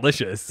 It looked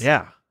delicious.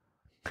 Yeah.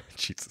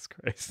 Jesus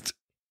Christ.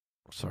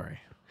 I'm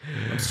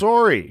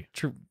sorry.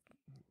 True.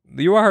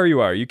 You are who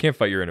you are. You can't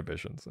fight your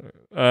inhibitions.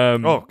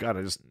 Oh God,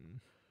 I just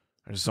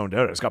zoned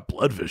out. I just got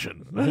blood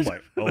vision. I was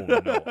like, oh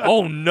no.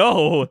 Oh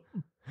no.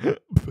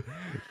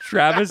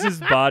 Travis's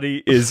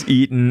body is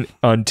eaten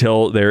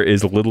until there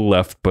is little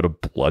left but a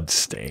blood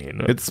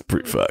stain. It's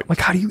pretty fucked. Like,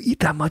 how do you eat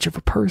that much of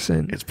a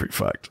person? It's pretty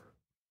fucked.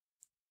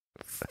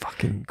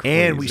 Fucking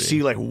crazy. And we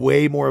see like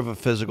way more of a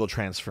physical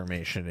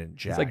transformation in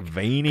Jack. It's like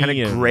veiny, kind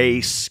of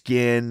gray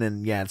skin,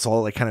 and it's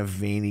all like kind of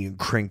veiny and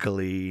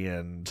crinkly,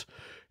 and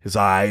his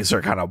eyes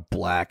are kind of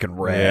black and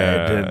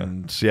red,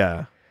 and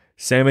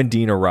Sam and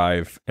Dean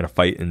arrive and a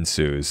fight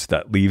ensues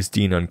that leaves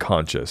Dean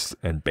unconscious,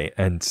 and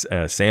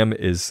Sam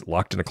is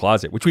locked in a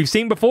closet, which we've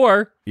seen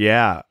before.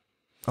 Yeah.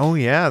 Oh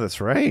yeah,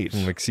 that's right.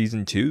 In like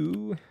season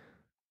 2.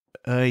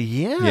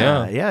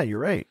 Yeah, you're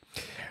right.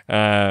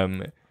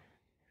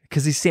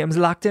 Because Sam's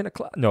locked in a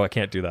closet. No, I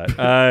can't do that.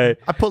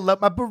 I pull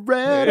up my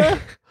Beretta.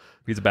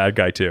 He's a bad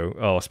guy too.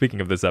 Oh,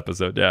 speaking of this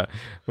episode, yeah.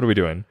 What are we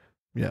doing?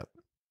 Yeah.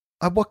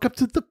 I walk up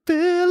to the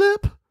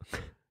Philip.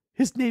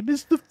 His name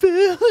is the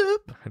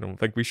Philip. I don't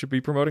think we should be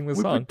promoting this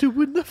We were song.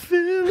 doing the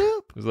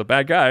Philip. This is a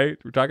bad guy.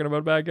 We're talking about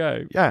a bad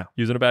guy. Yeah.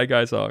 Using a bad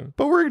guy song.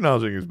 But we're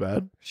acknowledging he's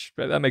bad.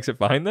 That makes it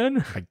fine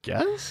then. I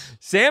guess.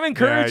 Sam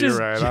encourages. Yeah, you're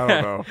right.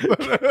 I don't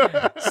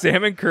know.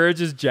 Sam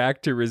encourages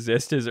Jack to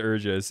resist his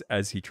urges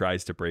as he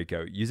tries to break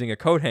out, using a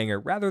coat hanger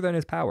rather than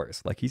his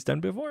powers, like he's done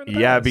before in the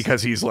Yeah, past.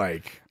 because he's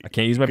like, I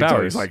can't use my you can tell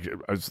powers.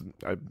 he's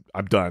like,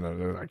 I'm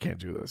done. I can't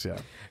do this. Yeah.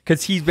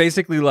 Because he's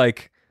basically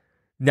like,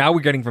 now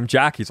we're getting from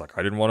Jack. He's like,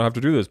 I didn't want to have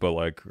to do this, but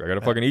like, I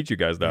gotta fucking eat you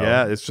guys now.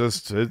 Yeah, it's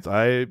just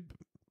And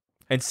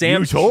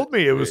Sam you told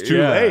me it was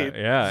too late.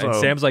 Yeah, so. and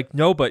Sam's like,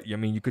 no, but I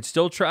mean, you could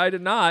still try to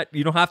not.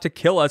 You don't have to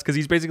kill us, because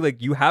he's basically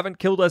like, you haven't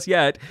killed us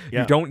yet.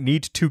 Yeah. You don't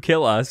need to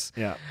kill us.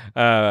 Yeah.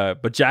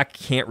 But Jack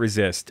can't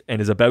resist and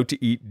is about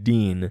to eat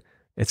Dean.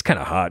 It's kind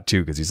of hot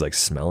too, because he's like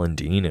smelling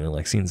Dean, and it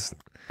like seems.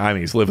 I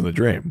mean, he's living the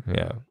dream.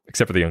 Yeah,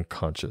 except for the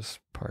unconscious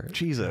part.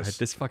 Jesus. God,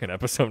 this fucking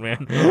episode,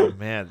 man. Oh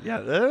man, yeah.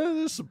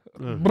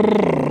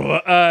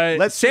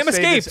 Let's Sam just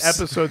say escapes. This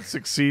episode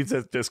succeeds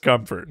at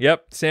discomfort.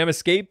 Yep, Sam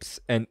escapes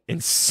and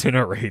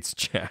incinerates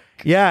Jack.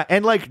 Yeah,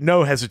 and like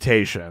no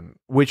hesitation,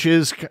 which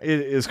is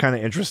kind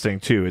of interesting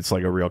too. It's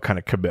like a real kind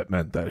of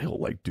commitment that he'll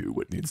like do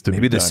what needs to be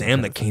done. Maybe the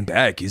Sam that came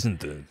back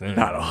isn't the thing.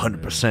 Not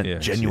 100%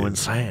 genuine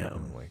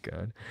Sam. Oh my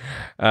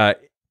god.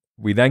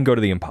 We then go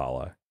to the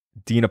Impala.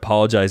 Dean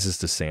apologizes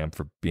to Sam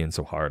for being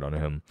so hard on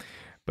him,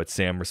 but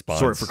Sam responds,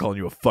 Sorry for calling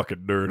you a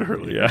fucking nerd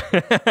earlier.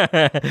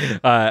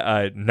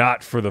 Yeah.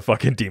 Not for the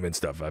fucking demon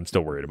stuff. I'm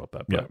still worried about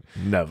that. But,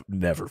 Yeah,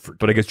 never forget.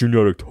 but I guess you're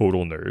not a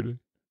total nerd.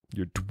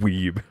 You're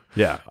dweeb.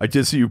 Yeah, I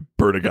did see you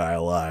burn a guy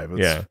alive.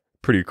 It's Yeah.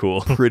 Pretty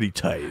cool. pretty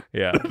tight.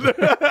 Yeah.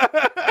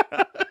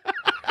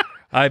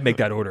 I'd make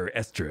that order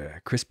extra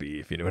crispy,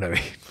 if you know what I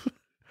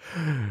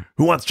mean.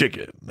 Who wants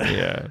chicken?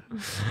 Yeah.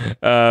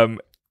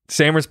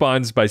 Sam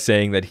responds by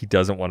saying that he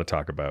doesn't want to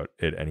talk about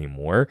it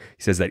anymore.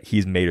 He says that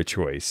he's made a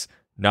choice,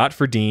 not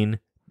for Dean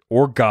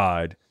or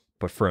God,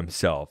 but for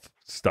himself.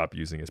 Stop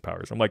using his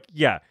powers. I'm like,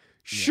 yeah,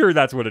 sure,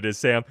 that's what it is,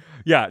 Sam.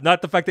 Yeah,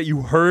 not the fact that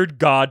you heard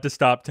God to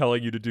stop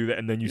telling you to do that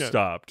and then you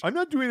stopped. I'm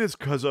not doing this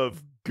because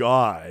of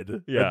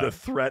God and the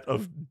threat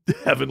of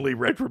heavenly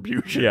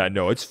retribution. Yeah,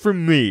 no, it's for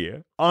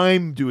me.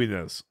 I'm doing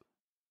this.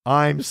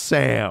 I'm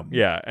Sam.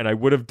 Yeah, and I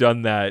would have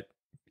done that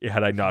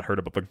had I not heard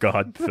about the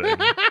God thing.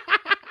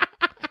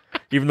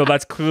 Even though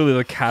that's clearly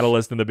the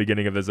catalyst in the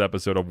beginning of this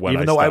episode of when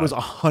Even though I was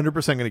stopped.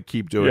 100% going to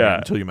keep doing it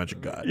until you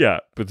mentioned God. Yeah,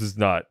 but it's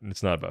not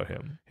about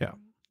him. Yeah.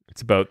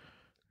 It's about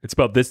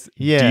this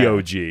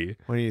DOG.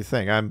 What do you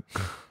think? I'm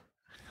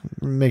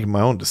making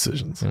my own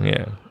decisions.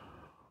 Yeah.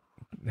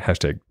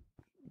 Hashtag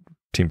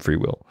Team Free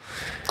Will.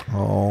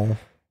 Oh.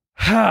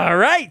 All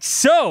right.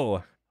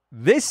 So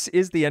this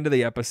is the end of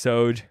the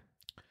episode.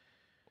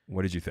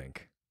 What did you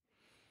think?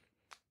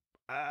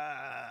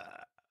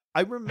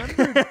 I remember.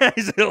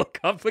 It's a little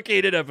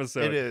complicated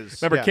episode. It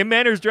is. Remember, yeah. Kim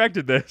Manners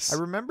directed this. I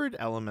remembered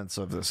elements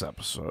of this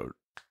episode.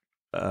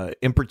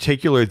 In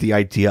particular, the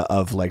idea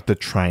of like the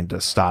trying to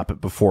stop it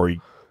before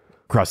you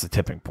cross the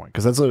tipping point,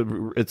 because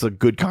it's a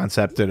good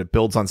concept and it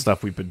builds on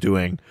stuff we've been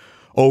doing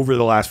over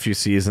the last few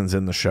seasons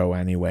in the show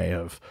anyway,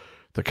 of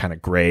the kind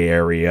of gray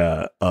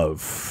area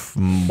of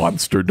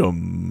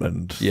monsterdom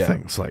and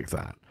things like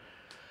that.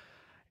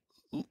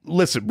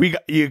 Listen,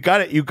 you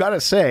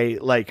gotta say,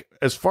 like,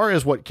 as far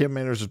as what Kim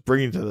Manners is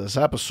bringing to this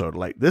episode,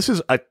 like, this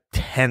is a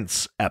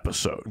tense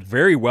episode.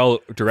 Very well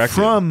directed.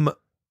 From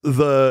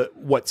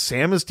what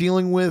Sam is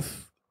dealing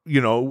with,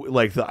 you know,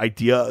 like the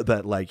idea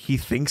that like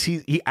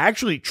he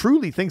actually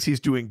truly thinks he's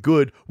doing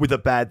good with a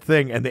bad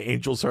thing, and the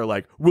angels are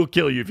like, we'll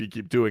kill you if you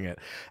keep doing it.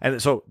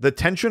 And so the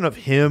tension of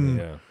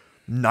him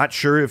not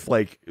sure if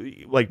like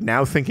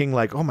now thinking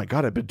like, oh my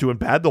God, I've been doing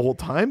bad the whole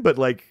time, but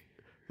like,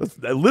 that's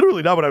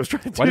literally not what I was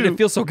trying to do. Why did it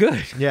feel so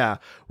good? Yeah.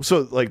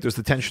 So like there's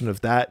the tension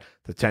of that,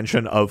 the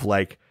tension of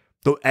like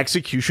the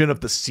execution of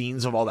the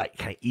scenes of all that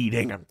kind of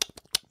eating and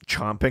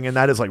chomping, and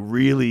that is like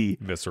really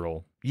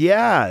visceral.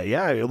 Yeah,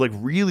 like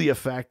really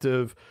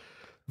effective.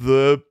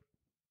 The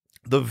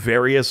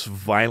various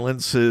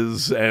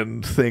violences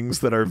and things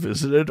that are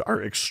visited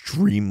are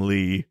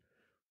extremely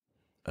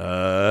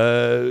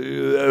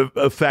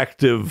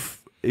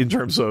effective in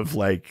terms of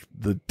like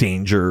the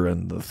danger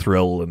and the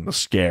thrill and the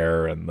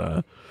scare and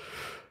the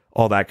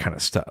all that kind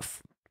of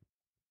stuff.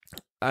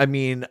 I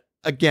mean,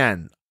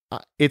 again,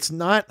 it's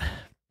not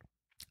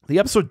the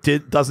episode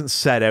doesn't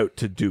set out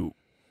to do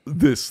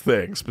this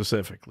thing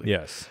specifically.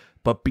 Yes.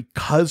 But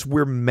because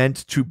we're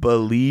meant to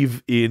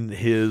believe in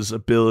his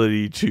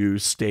ability to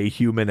stay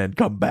human and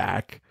come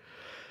back,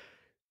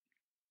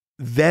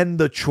 then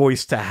the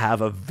choice to have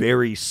a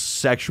very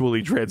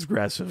sexually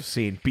transgressive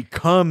scene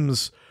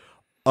becomes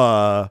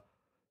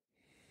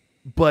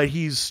but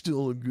he's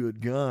still a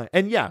good guy.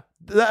 And yeah,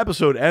 the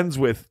episode ends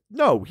with,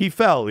 no, he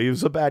fell. He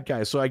was a bad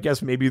guy. So I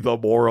guess maybe the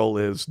moral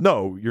is,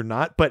 no, you're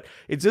not. But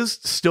it does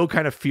still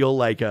kind of feel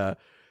like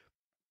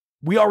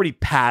we already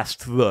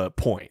passed the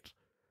point.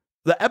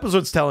 the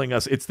episode's telling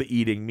us it's the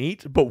eating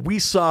meat, but we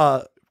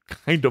saw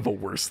kind of a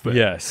worse thing.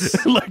 Yes.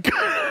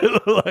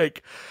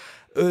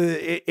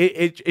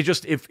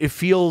 It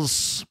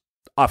feels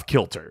off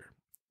kilter,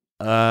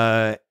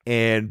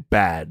 and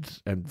bad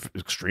and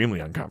extremely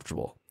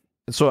uncomfortable.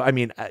 And so, I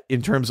mean,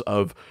 in terms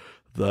of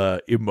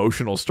the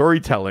emotional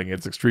storytelling,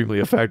 it's extremely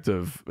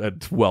effective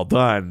and well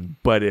done,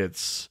 but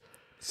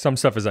some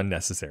stuff is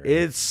unnecessary.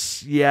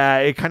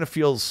 It kind of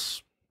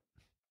feels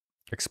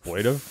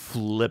exploitive,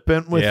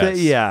 flippant with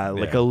it.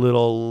 Like a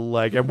little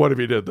like, and what if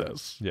you did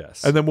this?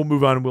 Yes. And then we'll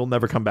move on and we'll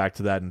never come back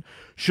to that. And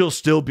she'll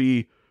still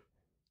be,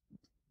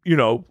 you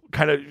know,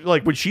 kind of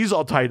like when she's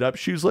all tied up,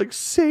 she's like,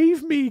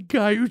 save me,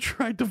 guy who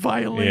tried to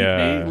violate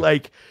me.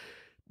 Like,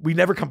 we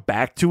never come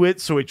back to it.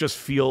 So it just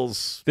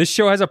feels, this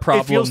show has a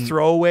problem. It feels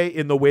throwaway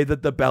in the way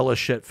that the Bella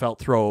shit felt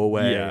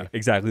throwaway. Yeah,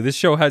 exactly. This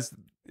show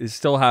is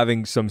still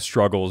having some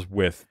struggles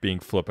with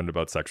being flippant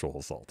about sexual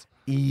assault.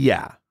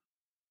 Yeah.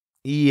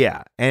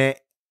 Yeah. And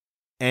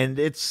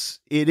it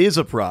is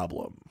a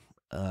problem.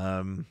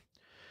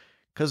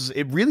 Because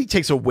it really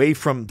takes away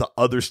from the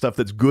other stuff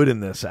that's good in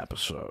this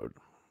episode.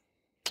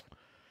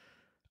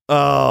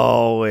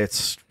 Oh,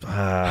 it's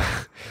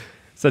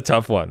it's a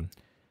tough one.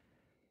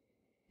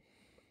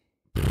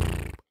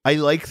 I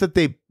like that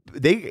they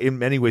in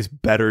many ways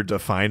better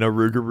define a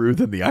rougarou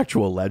than the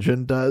actual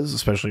legend does,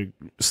 especially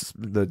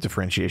the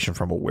differentiation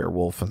from a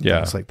werewolf and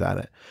things like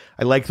that.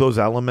 I like those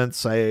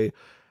elements.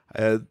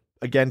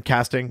 Again,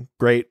 casting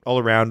great all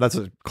around. That's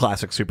a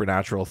classic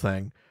Supernatural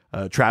thing.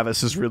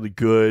 Travis is really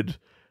good.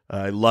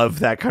 I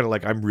love that kind of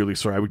like, I'm really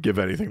sorry, I would give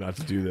anything not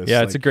to do this.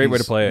 Yeah, it's a great way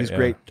to play it. He's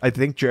great. I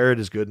think Jared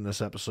is good in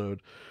this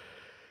episode.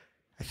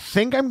 I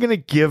think I'm going to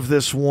give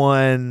this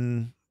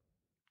one,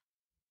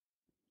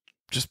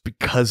 just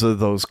because of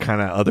those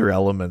kind of other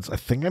elements, I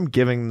think I'm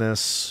giving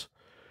this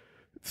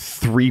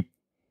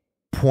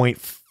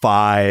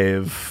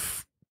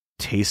 3.5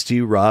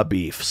 tasty raw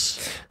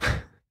beefs.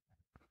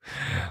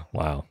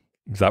 Wow.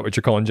 Is that what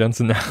you're calling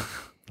Jensen now?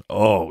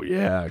 Oh,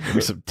 yeah. Give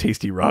me some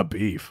tasty raw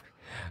beef.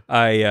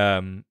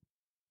 I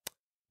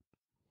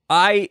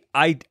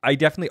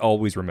definitely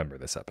always remember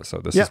this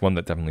episode. This is one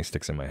that definitely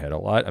sticks in my head a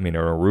lot. I mean, a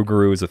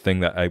rougarou is a thing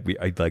that I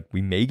like.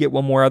 We may get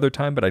one more other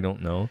time, but I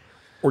don't know.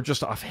 Or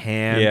just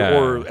offhand,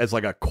 or as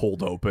like a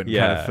cold open kind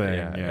of thing.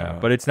 Yeah.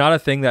 But it's not a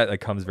thing that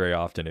like comes very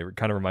often. It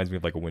kind of reminds me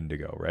of like a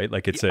Wendigo, right?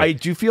 Like I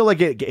do feel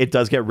like it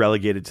does get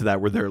relegated to that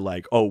where they're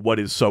like, oh, what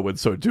is so and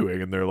so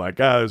doing? And they're like,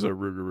 there's a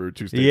rougarou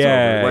 2 states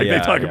over. Like they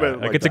talk about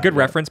it like it's a good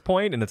reference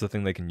point, and it's a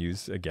thing they can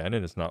use again,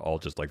 and it's not all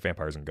just like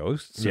vampires and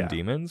ghosts and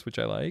demons, which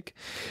I like.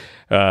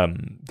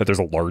 That there's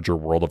a larger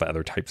world of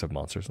other types of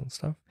monsters and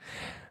stuff.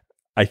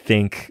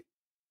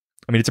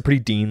 I mean, it's a pretty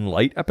Dean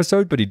light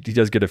episode, but he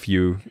does get a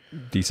few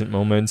decent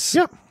moments.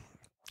 Yeah.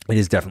 It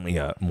is definitely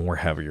a more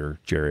heavier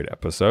Jared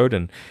episode.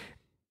 And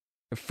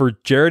for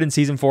Jared in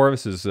season 4,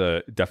 this is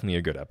definitely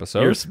a good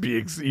episode.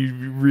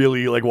 You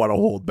really like want to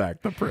hold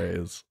back the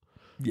praise.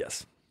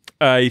 Yes.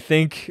 I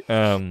think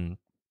the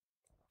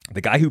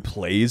guy who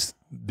plays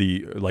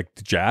the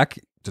Jack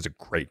does a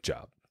great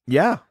job.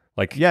 Yeah.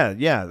 Like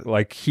yeah,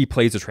 like he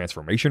plays the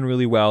transformation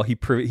really well. He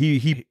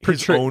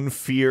his own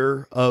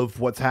fear of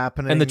what's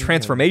happening, and the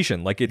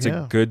transformation, like it's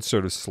a good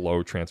sort of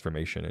slow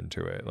transformation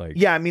into it.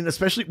 Like I mean,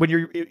 especially when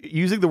you're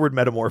using the word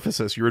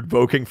metamorphosis, you're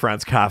invoking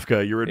Franz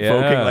Kafka, you're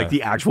invoking like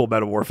the actual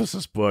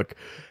Metamorphosis book.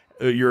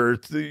 You're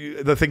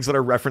the things that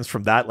are referenced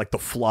from that, like The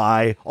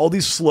Fly, all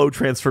these slow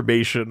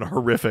transformation,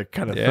 horrific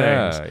kind of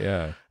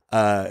things.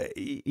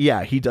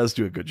 He does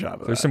do a good job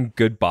of There's some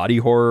good body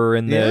horror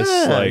in this.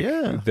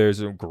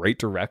 There's a great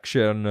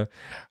direction.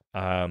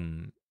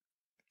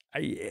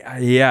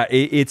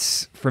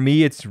 It's for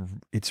me, it's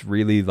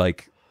really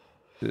like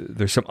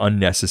there's some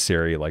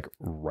unnecessary like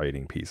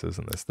writing pieces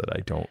in this that I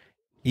don't.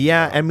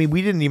 Yeah, I mean,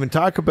 we didn't even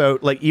talk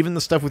about like even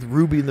the stuff with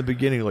Ruby in the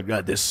beginning, like,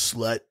 God, this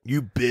slut,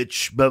 you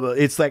bitch, blah, blah.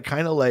 It's that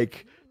kind of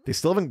like they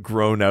still haven't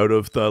grown out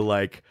of the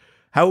like,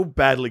 how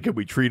badly can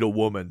we treat a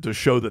woman to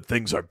show that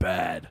things are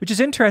bad? Which is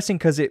interesting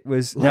because it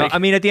was, I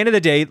mean, at the end of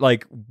the day,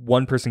 like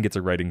one person gets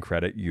a writing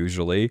credit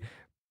usually,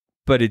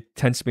 but it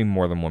tends to be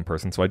more than one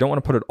person. So I don't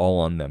want to put it all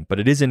on them, but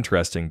it is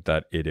interesting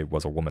that it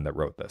was a woman that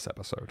wrote this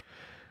episode.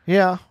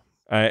 Yeah.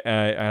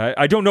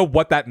 I don't know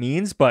what that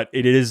means, but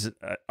it is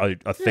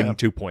a thing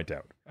to point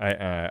out.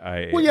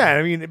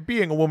 I mean,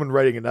 being a woman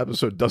writing an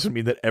episode doesn't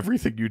mean that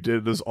everything you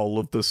did is all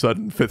of the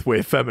sudden fifth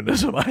wave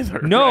feminism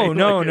either. No,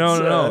 not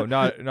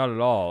at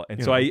all.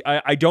 And so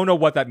I don't know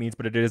what that means,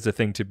 but it is a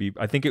thing to be.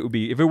 I think it would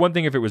be one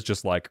thing if it was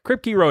just like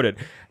Kripke wrote it,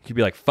 you'd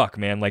be like, fuck,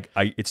 man, like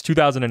it's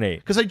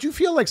 2008. Because I do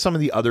feel like some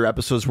of the other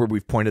episodes where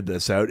we've pointed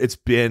this out, it's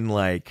been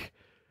like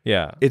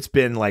a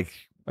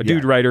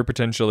dude writer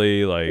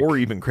potentially, like, or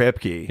even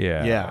Kripke.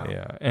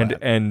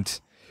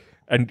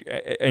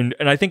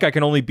 And I think I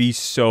can only be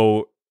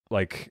so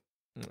like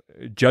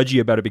judgy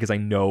about it because I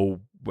know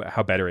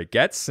how better it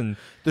gets, and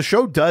the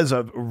show does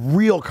a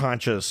real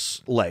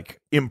conscious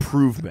like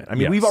improvement. I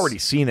mean, we've already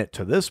seen it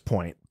to this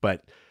point,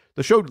 but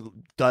the show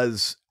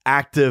does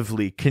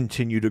actively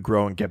continue to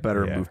grow and get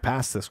better and move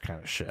past this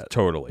kind of shit.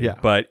 Totally. Yeah.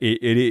 But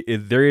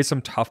there is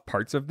some tough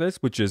parts of this,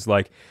 which is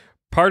like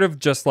part of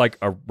just like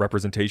a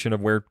representation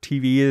of where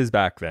TV is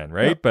back then,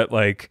 right? Yep. But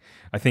like,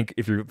 I think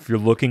if you're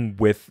looking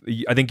with,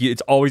 I think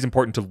it's always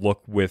important to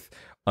look with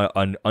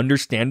an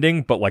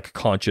understanding, but like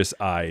conscious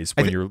eyes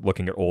when you're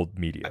looking at old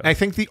media. I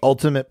think the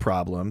ultimate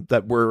problem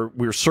that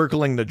we're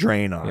circling the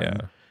drain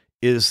on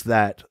is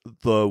that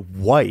the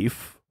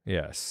wife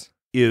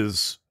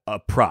is a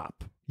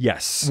prop.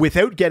 Yes.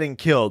 Without getting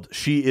killed,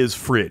 she is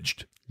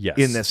fridged. Yes.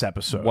 In this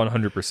episode.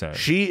 100%.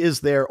 She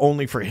is there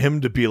only for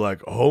him to be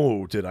like,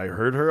 oh, did I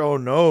hurt her? Oh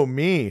no,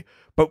 me.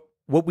 But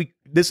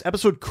this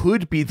episode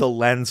could be the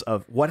lens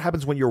of what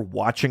happens when you're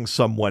watching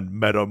someone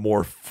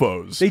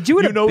metamorphose. They do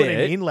it you know bit.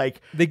 What I mean? Like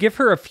they give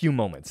her a few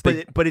moments.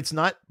 But it's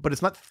not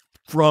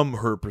from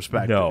her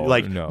perspective.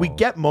 No. We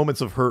get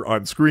moments of her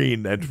on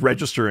screen and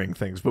registering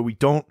things, but we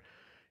don't.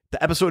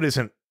 The episode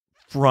isn't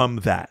from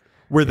that.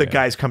 Where the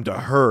guys come to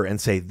her and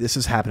say, this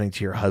is happening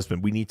to your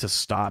husband. We need to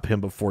stop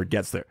him before it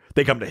gets there.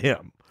 They come to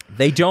him.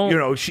 They don't. You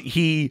know,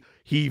 he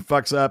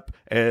fucks up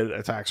and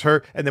attacks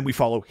her, and then we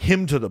follow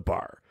him to the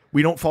bar.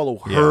 We don't follow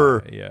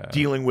her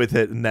dealing with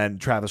it, and then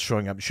Travis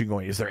showing up and she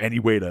going, is there any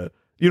way to...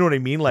 You know what I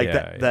mean? Like,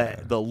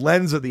 the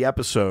lens of the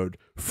episode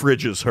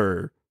fridges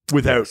her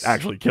without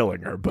actually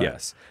killing her. But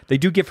yes, they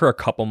do give her a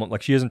couple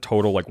like she isn't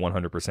total like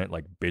 100%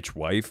 like bitch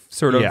wife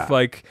sort of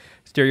like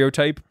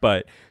stereotype,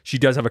 but she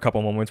does have a couple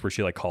moments where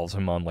she like calls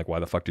him on like, why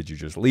the fuck did you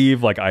just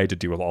leave? Like I had to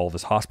deal with all of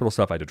this hospital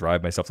stuff. I had to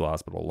drive myself to the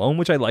hospital alone,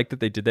 which I like that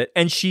they did that.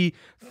 And she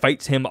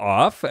fights him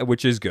off,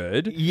 which is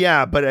good.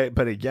 Yeah, but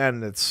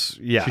again, it's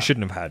she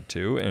shouldn't have had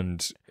to,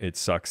 and it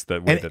sucks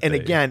that way and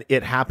again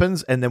it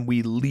happens, and then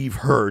we leave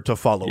her to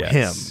follow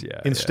him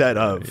instead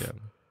of.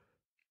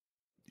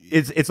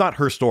 It's not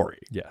her story.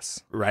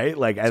 Yes. Right?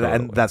 Like,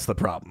 and that's the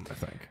problem, I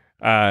think.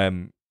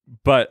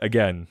 But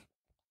again,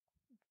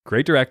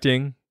 great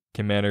directing,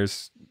 Kim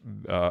Manners,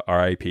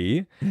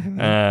 R.I.P.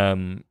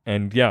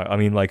 And yeah, I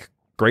mean, like,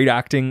 great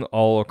acting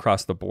all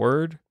across the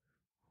board.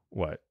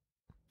 What?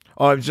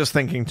 Oh, I was just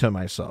thinking to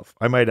myself,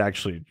 I might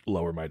actually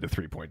lower mine to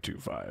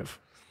 3.25.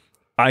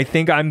 I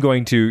think I'm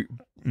going to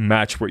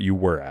match what you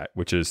were at,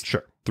 which is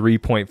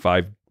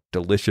 3.5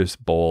 delicious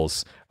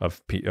bowls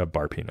of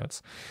bar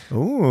peanuts.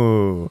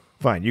 Ooh,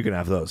 fine. You can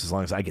have those as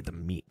long as I get the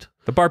meat.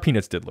 The bar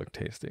peanuts did look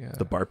tasty.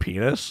 The bar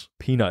penis?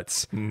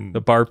 Peanuts.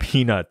 The bar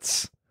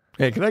peanuts.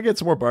 Hey, can I get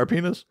some more bar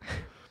penis?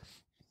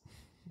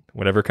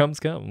 Whatever comes.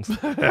 All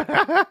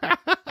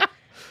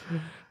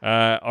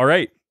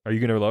right. Are you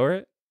going to lower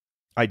it?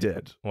 I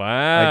did.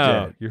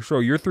 Wow. I did. You're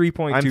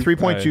 3.2. I'm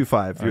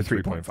 3.25. You're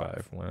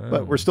 3.5. Wow.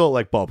 But we're still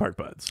like ballpark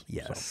buds.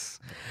 Yes.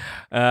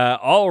 So.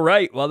 All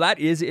right. Well, that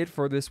is it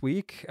for this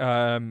week.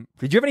 Did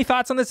you have any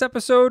thoughts on this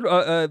episode?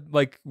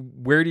 Like,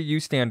 where do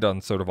you stand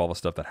on sort of all the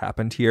stuff that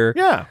happened here?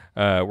 Yeah.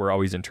 We're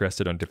always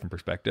interested on different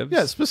perspectives.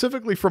 Yeah,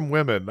 specifically from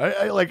women.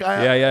 You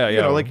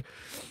know, like,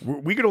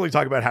 we could only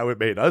talk about how it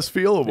made us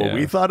feel and what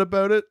we thought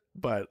about it,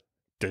 but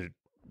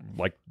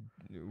like,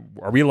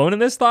 are we alone in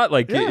this thought?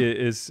 Like,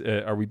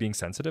 are we being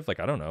sensitive? Like,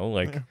 I don't know.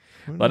 Like,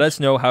 let us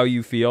know how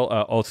you feel.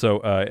 Also,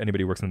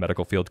 anybody who works in the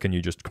medical field, can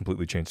you just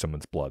completely change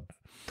someone's blood?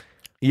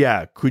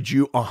 Yeah. Could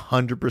you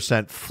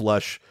 100%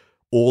 flush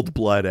old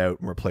blood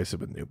out and replace it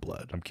with new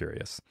blood? I'm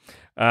curious.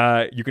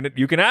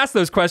 You can ask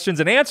those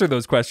questions and answer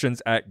those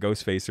questions at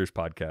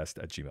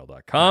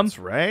ghostfacerspodcast@gmail.com. That's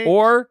right.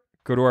 Or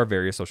go to our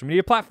various social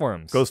media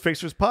platforms.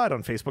 Ghostfacers Pod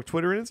on Facebook,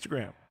 Twitter, and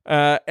Instagram.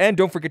 And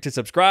don't forget to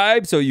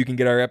subscribe so you can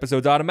get our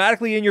episodes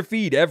automatically in your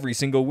feed every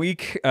single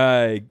week.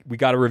 We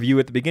got a review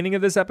at the beginning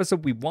of this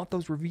episode. We want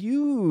those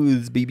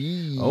reviews,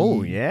 baby.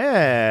 Oh,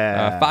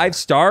 yeah. 5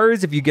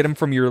 stars if you get them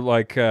from your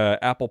like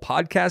Apple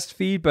podcast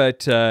feed.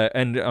 But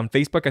and on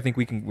Facebook, I think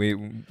we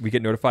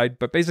get notified.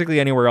 But basically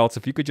anywhere else,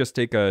 if you could just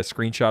take a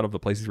screenshot of the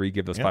places where you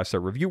give those 5-star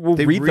review, we'll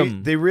read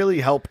them. They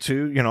really help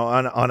too. You know,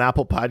 on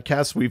Apple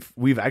Podcasts,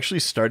 we've actually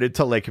started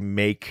to like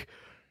make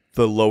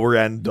the lower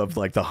end of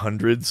like the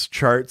hundreds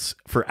charts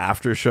for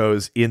after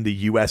shows in the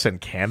US and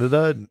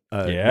Canada.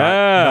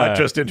 Not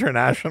just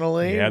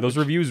internationally. Yeah, those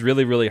reviews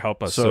really, really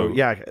help us. So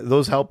yeah,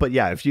 those help. But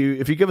yeah, if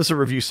you give us a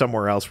review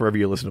somewhere else, wherever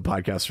you listen to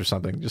podcasts or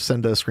something, just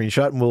send a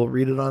screenshot and we'll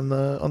read it on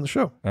the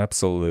show.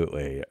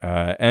 Absolutely.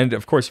 And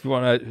of course, if you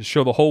want to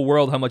show the whole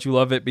world how much you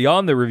love it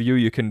beyond the review,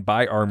 you can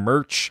buy our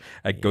merch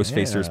at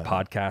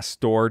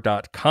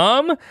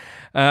ghostfacerspodcaststore.com.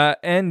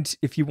 And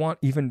if you want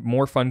even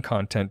more fun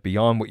content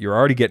beyond what you're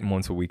already getting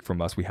once a week from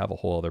us, we have a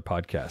whole other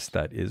podcast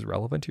that is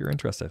relevant to your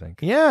interest, I think.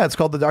 Yeah, it's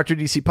called the Dr.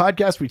 DC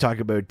Podcast. We talk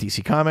about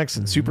DC Comics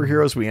and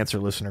superheroes. We answer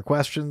listener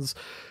questions.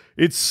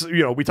 It's, you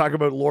know, we talk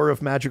about lore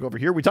of magic over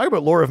here. We talk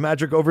about lore of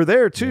magic over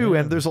there, too.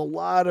 And there's a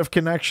lot of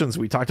connections.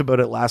 We talked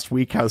about it last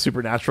week, how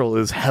Supernatural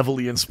is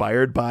heavily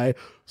inspired by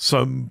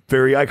some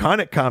very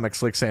iconic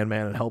comics like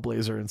Sandman and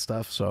Hellblazer and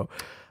stuff. So,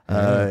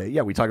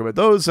 we talk about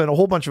those and a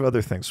whole bunch of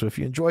other things. So if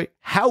you enjoy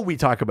how we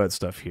talk about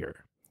stuff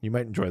here, you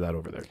might enjoy that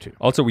over there, too.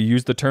 Also, we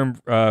use the term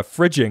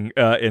fridging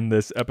in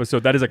this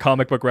episode. That is a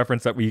comic book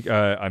reference that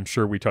I'm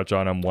sure we touch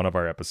on one of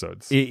our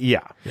episodes.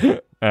 Yeah.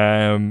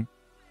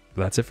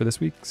 That's it for this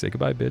week. Say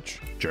goodbye, bitch.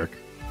 Jerk.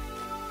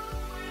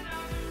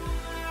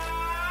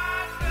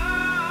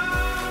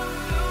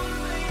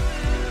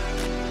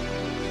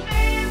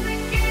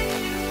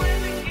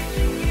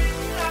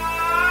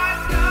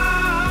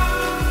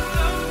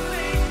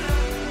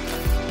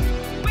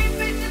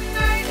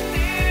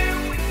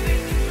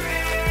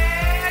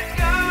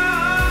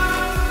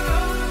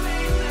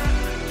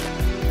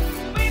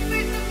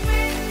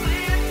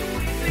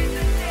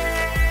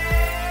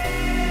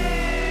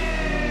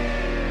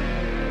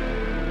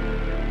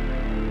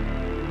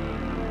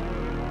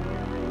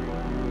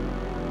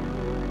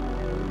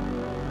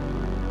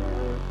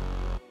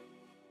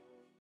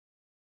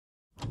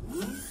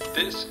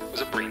 This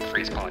was a Brain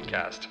Freeze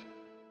podcast.